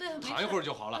挛，躺一会儿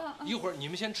就好了。一会儿你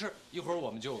们先吃，一会儿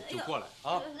我们就过来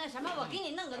啊。那什么，我给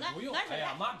你弄个暖水袋。哎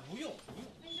呀，妈不用。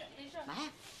没事。妈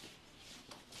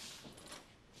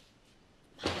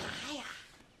呀！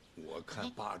我看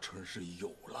8成是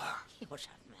有了。有什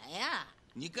么呀？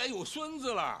你该有孙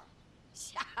子了。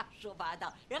瞎说八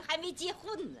道，人还没结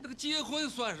婚呢。那个结婚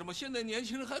算什么？现在年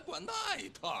轻人还管那一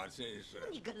套，真是。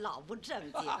你个老不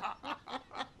正经。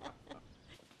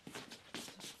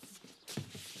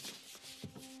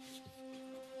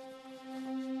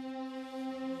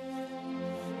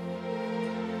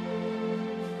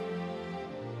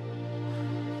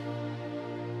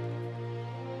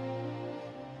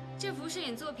这幅摄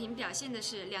影作品表现的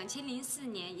是2004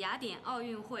年雅典奥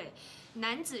运会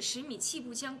男子10米气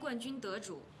步枪冠军得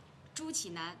主朱启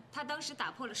南，他当时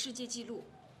打破了世界纪录。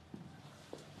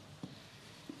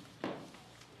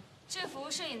这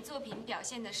幅摄影作品表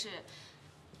现的是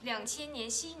2000年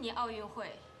悉尼奥运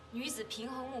会女子平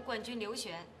衡木冠军刘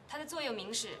璇，她的座右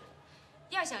铭是：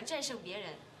要想战胜别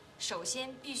人，首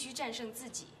先必须战胜自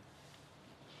己。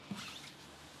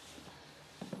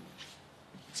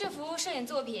这幅摄影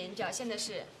作品表现的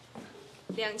是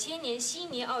2000年悉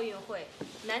尼奥运会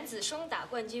男子双打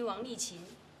冠军王励勤。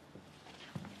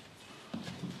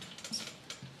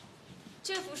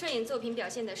这幅摄影作品表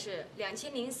现的是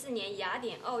2004年雅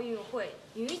典奥运会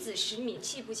女子10米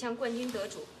气步枪冠军得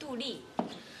主杜丽。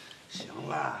行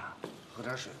了，喝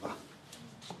点水吧。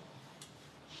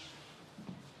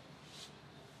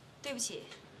对不起，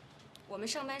我们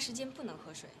上班时间不能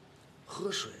喝水。喝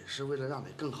水是为了让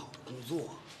你更好的工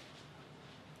作。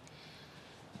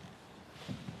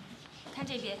看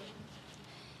这边，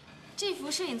这幅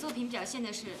摄影作品表现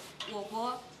的是我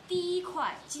国第一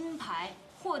块金牌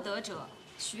获得者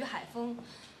徐海峰，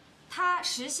他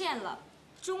实现了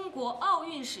中国奥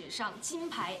运史上金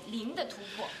牌0的突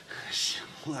破。行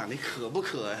了，你渴不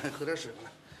渴呀？喝点水吧。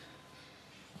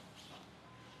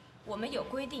我们有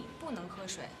规定，不能喝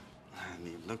水。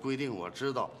你们的规定我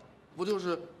知道，不就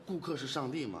是顾客是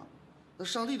上帝吗？那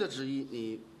上帝的旨意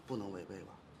你不能违背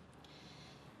吧？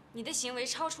你的行为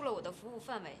超出了我的服务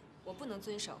范围，我不能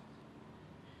遵守。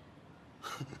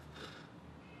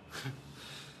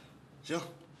行，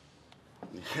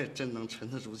你还真能沉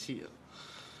得住气啊！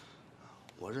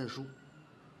我认输，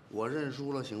我认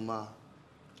输了，行吧？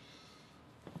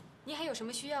你还有什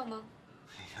么需要吗？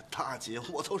哎呀，大姐，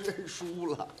我都认输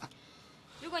了。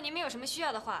如果您没有什么需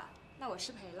要的话，那我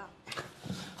失陪了。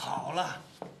好了，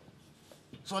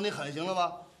算你狠行了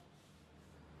吧？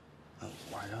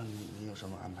晚上你有什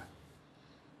么安排？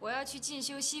我要去进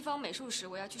修西方美术史，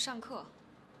我要去上课。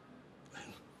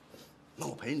那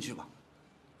我陪你去吧。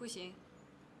不行。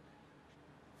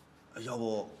要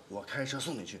不我开车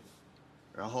送你去，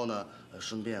然后呢，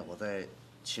顺便我再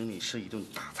请你吃一顿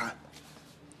大餐。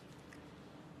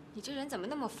你这人怎么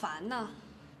那么烦呢？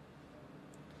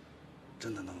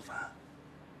真的那么烦？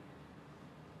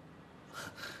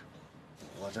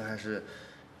我这还是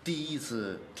第一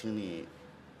次听你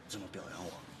这么表扬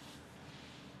我，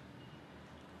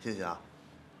谢谢啊，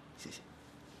谢谢。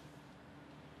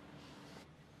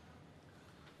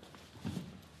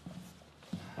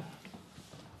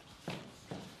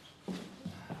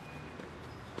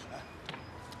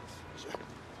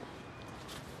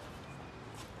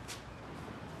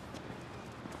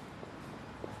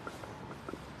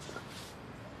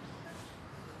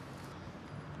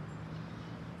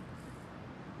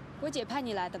我姐派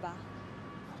你来的吧？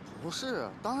不是，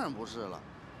当然不是了。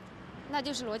那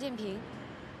就是罗建平。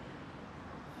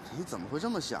你怎么会这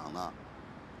么想呢？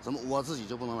怎么我自己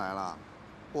就不能来了？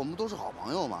我们都是好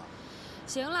朋友嘛。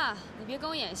行了，你别跟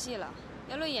我演戏了。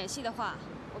要论演戏的话，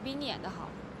我比你演得好。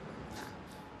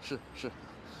是，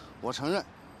我承认，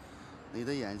你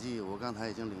的演技我刚才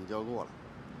已经领教过了。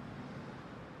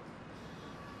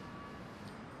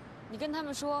你跟他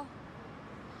们说，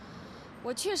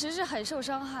我确实是很受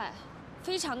伤害，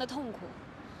非常的痛苦。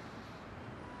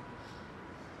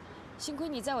幸亏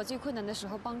你在我最困难的时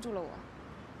候帮助了我，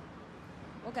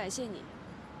我感谢你，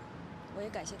我也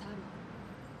感谢他们。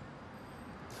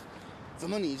怎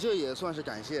么你这也算是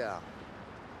感谢啊？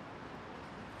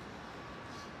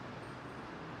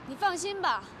你放心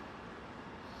吧，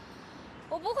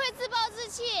我不会自暴自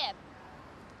弃，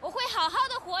我会好好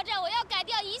的活着，我要改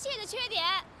掉一切的缺点，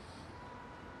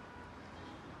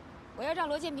我要让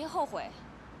罗建平后悔，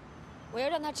我要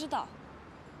让他知道，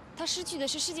他失去的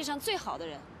是世界上最好的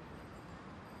人。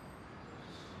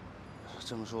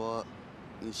这么说，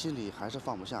你心里还是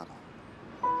放不下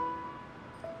他？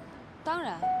当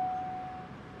然。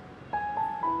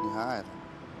你还爱他？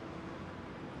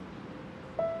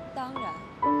当然。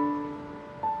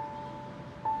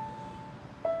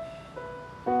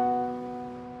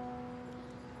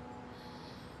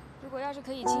如果要是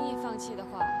可以轻易放弃的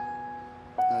话，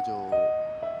那就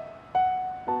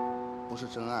不是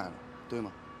真爱了，对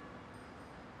吗？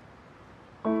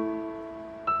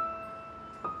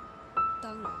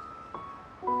当然。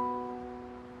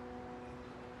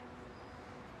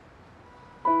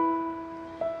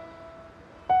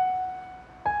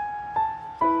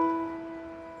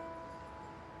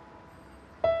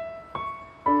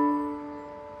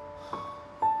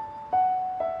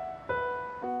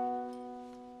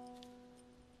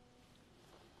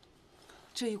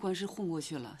这一关是混过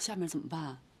去了，下面怎么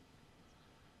办？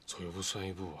走一步算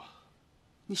一步啊。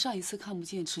你上一次看不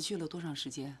见持续了多长时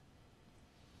间？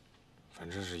反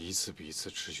正是一次比一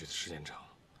次持续的时间长。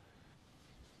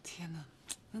天哪，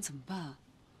那怎么办啊？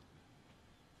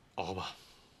熬吧，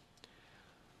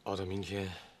熬到明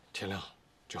天天亮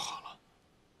就好了。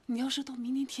你要是到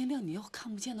明天天亮你要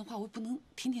看不见的话，我不能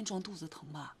天天装肚子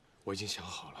疼吧？我已经想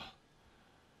好了，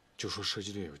就说射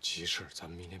击队有急事，咱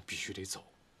们明天必须得走。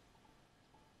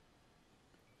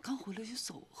刚回来就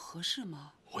走合适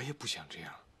吗？我也不想这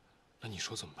样，那你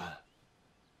说怎么办？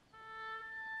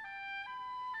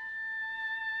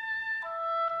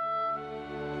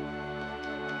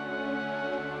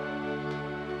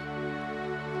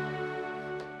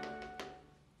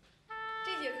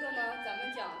这节课呢，咱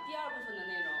们讲第2部分的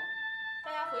内容。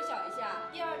大家回想一下，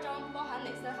第2章包含哪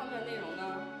3方面的内容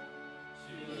呢？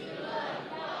绪论、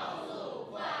要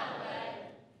素、范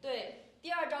围。对，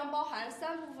第2章包含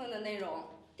3部分的内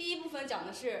容。第1部分讲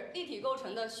的是立体构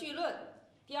成的绪论，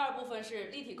第2部分是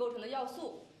立体构成的要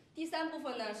素，第3部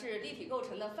分呢是立体构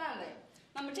成的范围。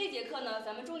那么这节课呢，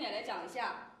咱们重点来讲一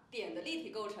下点的立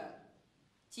体构成。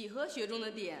几何学中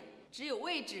的点只有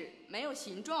位置，没有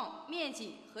形状、面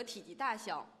积和体积大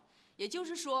小，也就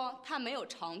是说，它没有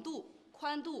长度、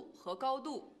宽度和高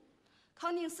度。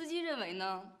康定斯基认为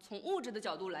呢，从物质的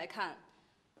角度来看，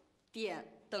点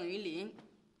等于0。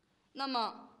那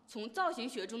么从造型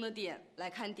学中的点来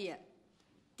看点，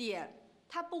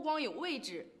它不光有位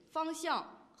置、方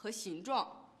向和形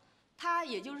状，它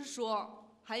也就是说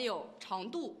还有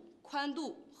长度、宽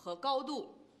度和高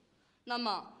度。那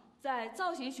么在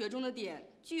造型学中的点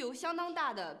具有相当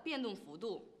大的变动幅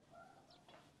度。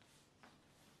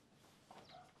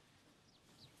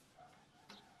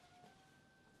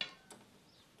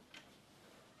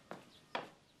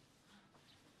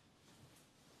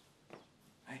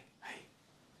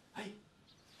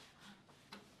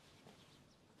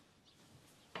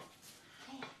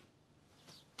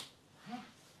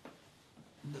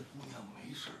那姑娘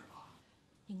没事吧？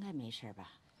应该没事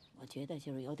吧？我觉得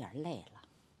就是有点累了。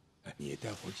哎，你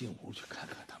待会儿进屋去看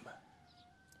看他们。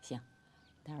行，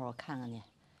待会儿我看看去，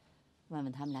问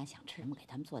问他们俩想吃什么，给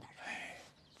他们做点什么。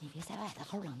你别在外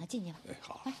头，齁冷的，进去吧。哎，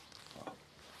好。哎，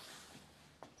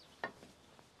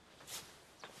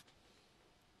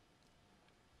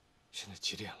现在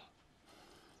几点了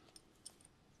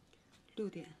？6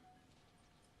点。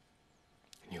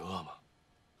你饿吗？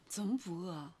怎么不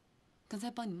饿？刚才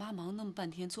帮你妈忙那么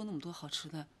半天，做那么多好吃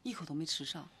的，一口都没吃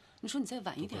上。你说你再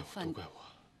晚一点饭，都怪我。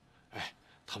哎，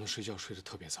他们睡觉睡得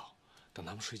特别早，等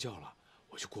他们睡觉了，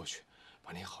我就过去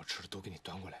把那些好吃的都给你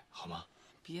端过来，好吗？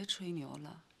别吹牛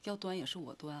了，要端也是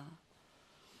我端啊。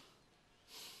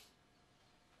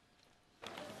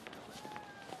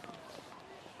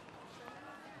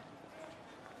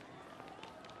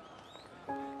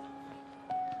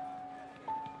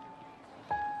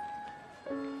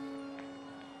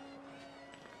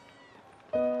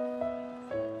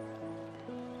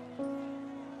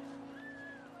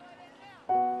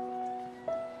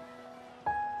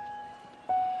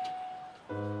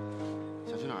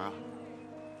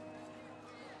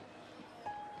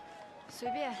随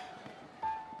便。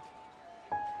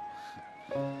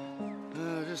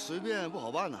这随便不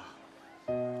好办呐。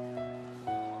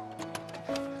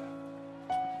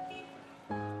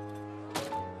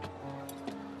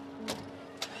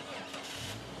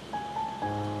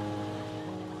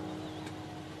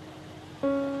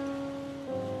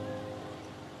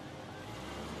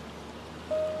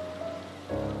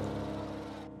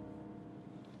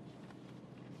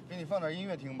给你放点音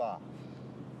乐听吧。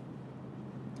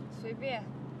随便。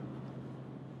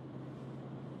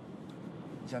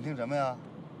你想听什么呀？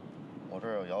我这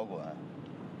儿有摇滚，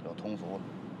有通俗的。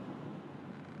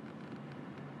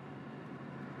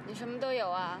你什么都有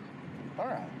啊？当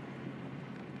然。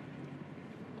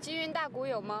金韵大鼓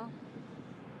有吗？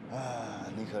啊，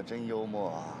你可真幽默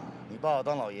啊！你把我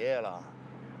当老爷爷了。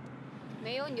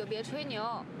没有你就别吹牛。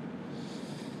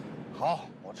好，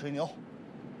我吹牛，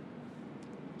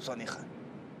算你狠。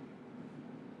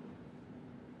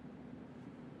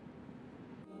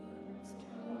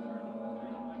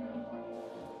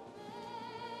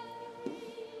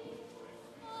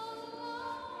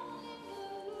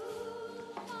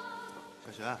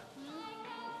小璇，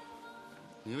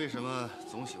你为什么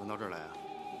总喜欢到这儿来啊？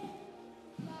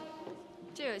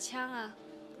这有枪啊。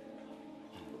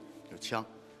有枪。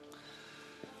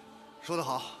说得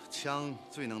好，枪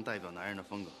最能代表男人的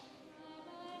风格。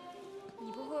你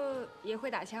不会也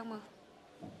会打枪吗？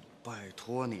拜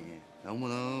托你，能不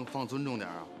能放尊重点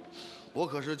啊？我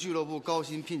可是俱乐部高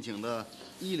薪聘请的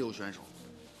一流选手。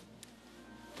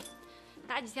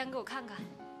打几枪给我看看。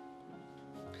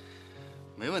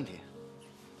没问题。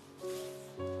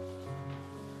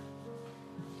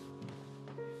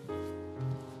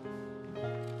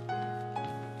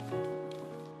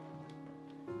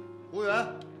服务员。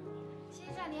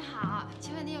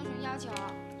巧。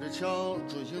这枪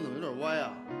准星怎么有点歪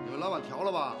啊？你们老板调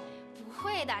了吧？不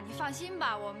会的，你放心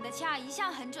吧，我们的枪一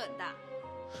向很准的。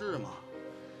是吗？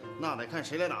那得看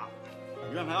谁来打。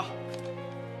你让开啊！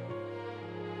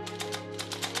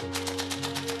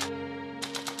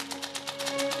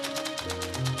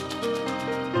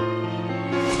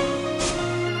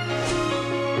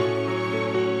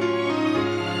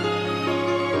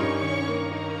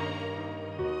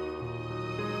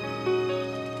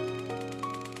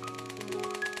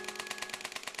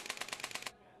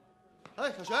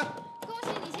哎，小璇，恭喜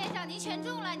你，先生，您全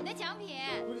中了，你的奖品。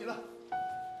有礼了。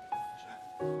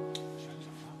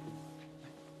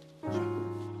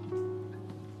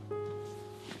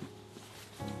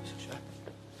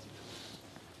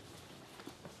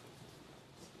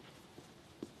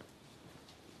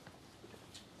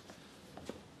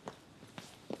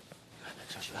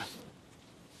小璇，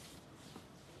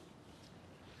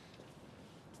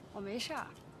我没事儿，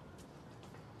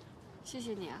谢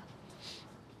谢你啊。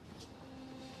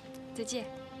再见。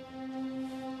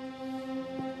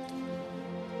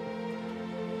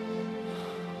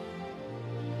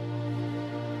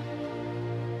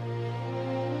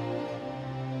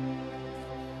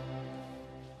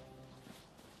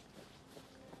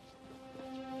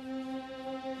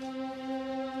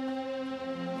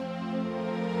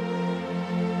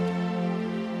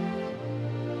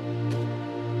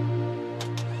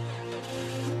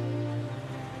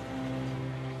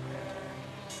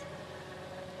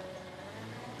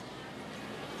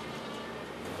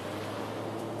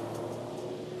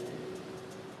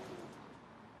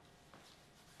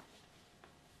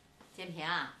建平，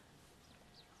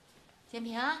建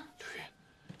平，刘云，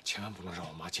千万不能让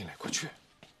我妈进来，快去！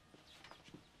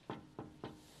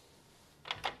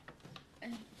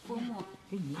哎，伯母，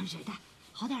给你暖水的，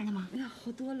好点了吗？哎呀，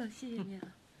好多了，谢谢你啊。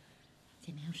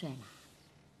建平睡了。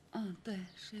嗯，对，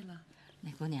睡了。那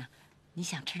姑娘，你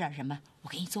想吃点什么？我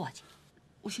给你做去。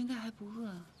我现在还不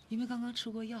饿，因为刚刚吃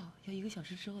过药，要1个小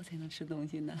时之后才能吃东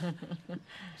西呢。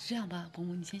这样吧，伯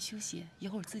母，你先休息，一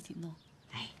会儿自己弄。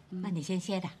哎，那你先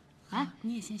歇着。啊，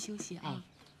你也先休息啊。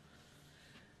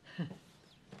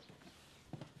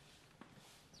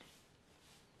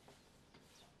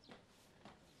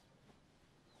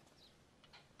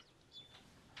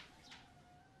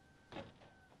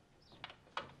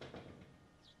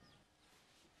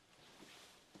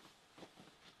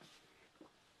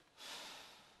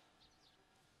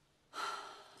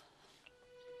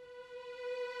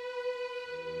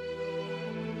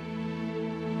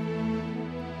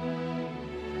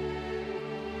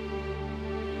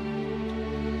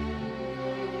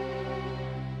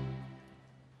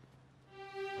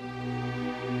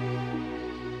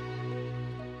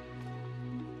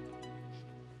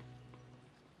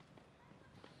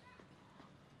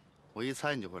我一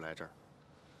猜你就会来这儿，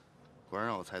果然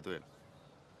让我猜对了。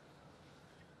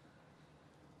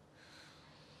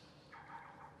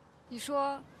你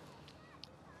说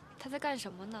他在干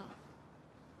什么呢？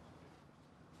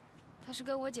他是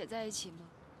跟我姐在一起吗？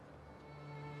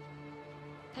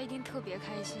他一定特别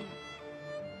开心，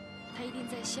他一定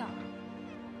在笑，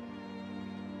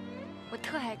我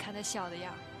特爱看他笑的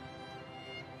样。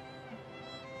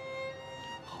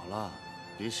好了，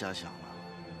别瞎想了，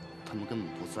他们根本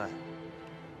不在。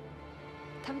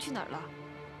他们去哪儿了？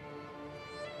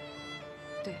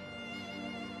对，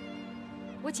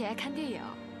我姐爱看电影。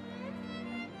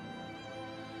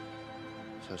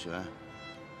小璇，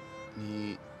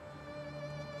你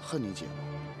恨你姐吗？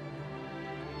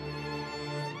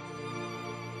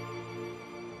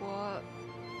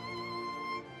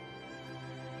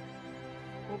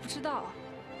我不知道。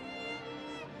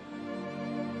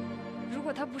如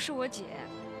果她不是我姐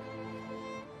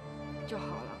就好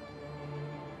了。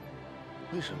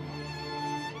为什么？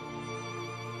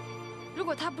如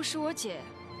果她不是我姐，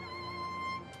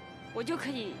我就可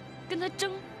以跟她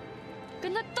争，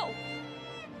跟她斗，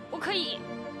我可以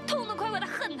痛痛快快的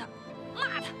恨她，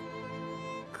骂她。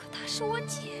可她是我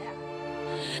姐，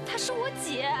她是我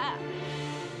姐，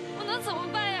我能怎么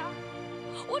办呀？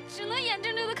我只能眼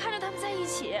睁睁的看着他们在一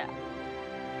起。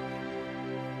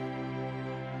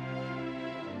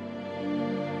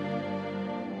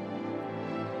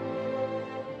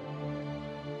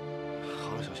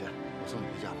好了，小璇，我送你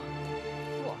回家吧。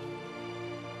不，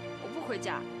我不回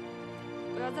家，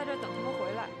我要在这儿等他们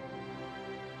回来。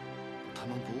他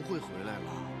们不会回来了。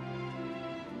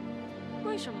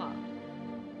为什么？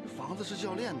房子是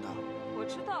教练的。我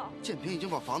知道。建平已经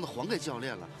把房子还给教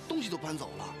练了，东西都搬走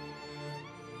了。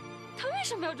他为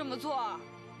什么要这么做？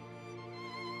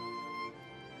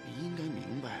你应该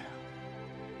明白啊。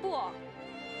不，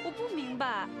我不明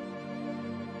白。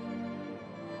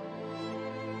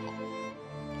好，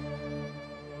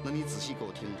那你仔细给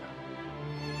我听着，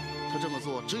他这么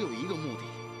做只有一个目的，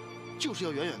就是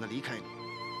要远远的离开你，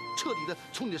彻底的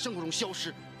从你的生活中消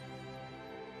失。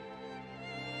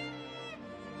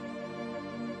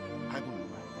还不明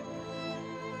白？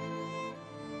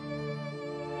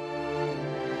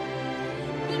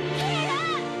你骗人！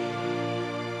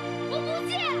我不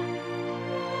信！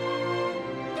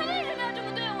他为什么要这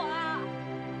么对我啊？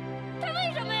他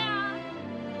为什么呀？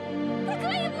他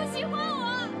可以不喜欢我，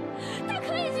他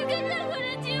可以去跟任何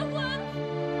人结婚，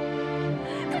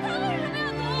可他为什么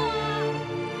要躲我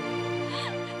啊？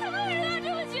他为什么要这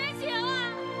么绝情啊？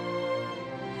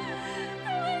他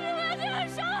为什么要这样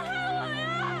伤害我呀？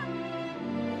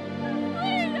为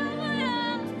什么呀？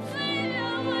为什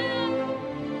么呀？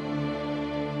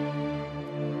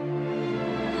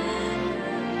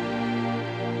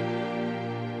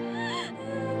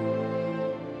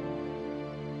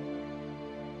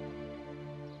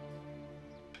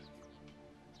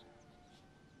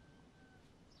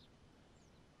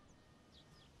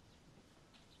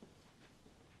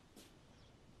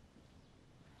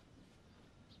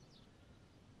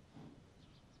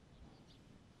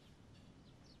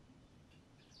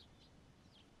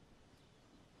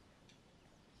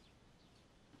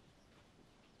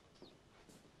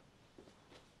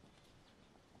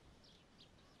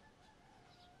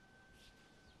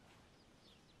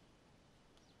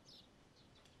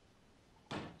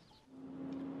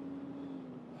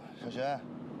小璇，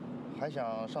还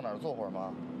想上哪儿坐会儿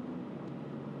吗？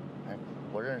哎，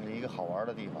我认识一个好玩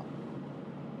的地方，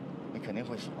你肯定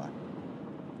会喜欢。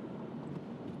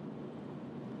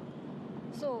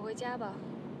送我回家吧。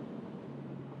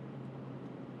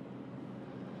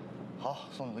好，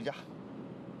送你回家。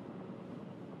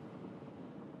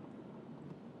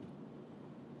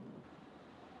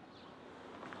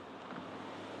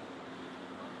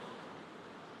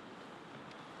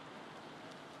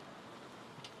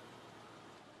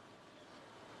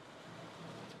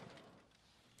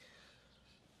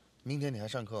明天你还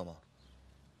上课吗？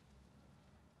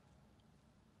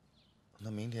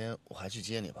那明天我还去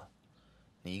接你吧，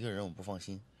你一个人我不放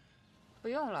心。不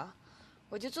用了，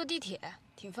我就坐地铁，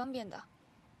挺方便的。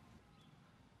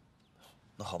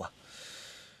那好吧，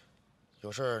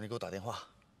有事儿你给我打电话。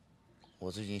我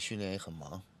最近训练也很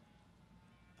忙，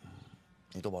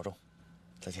你多保重，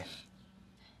再见。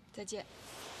再见。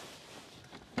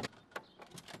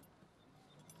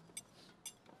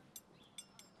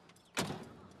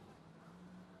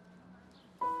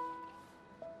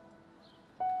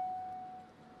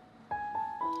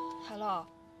Hello，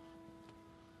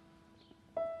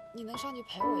 你能上去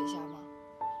陪我一下吗？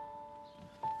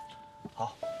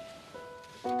好。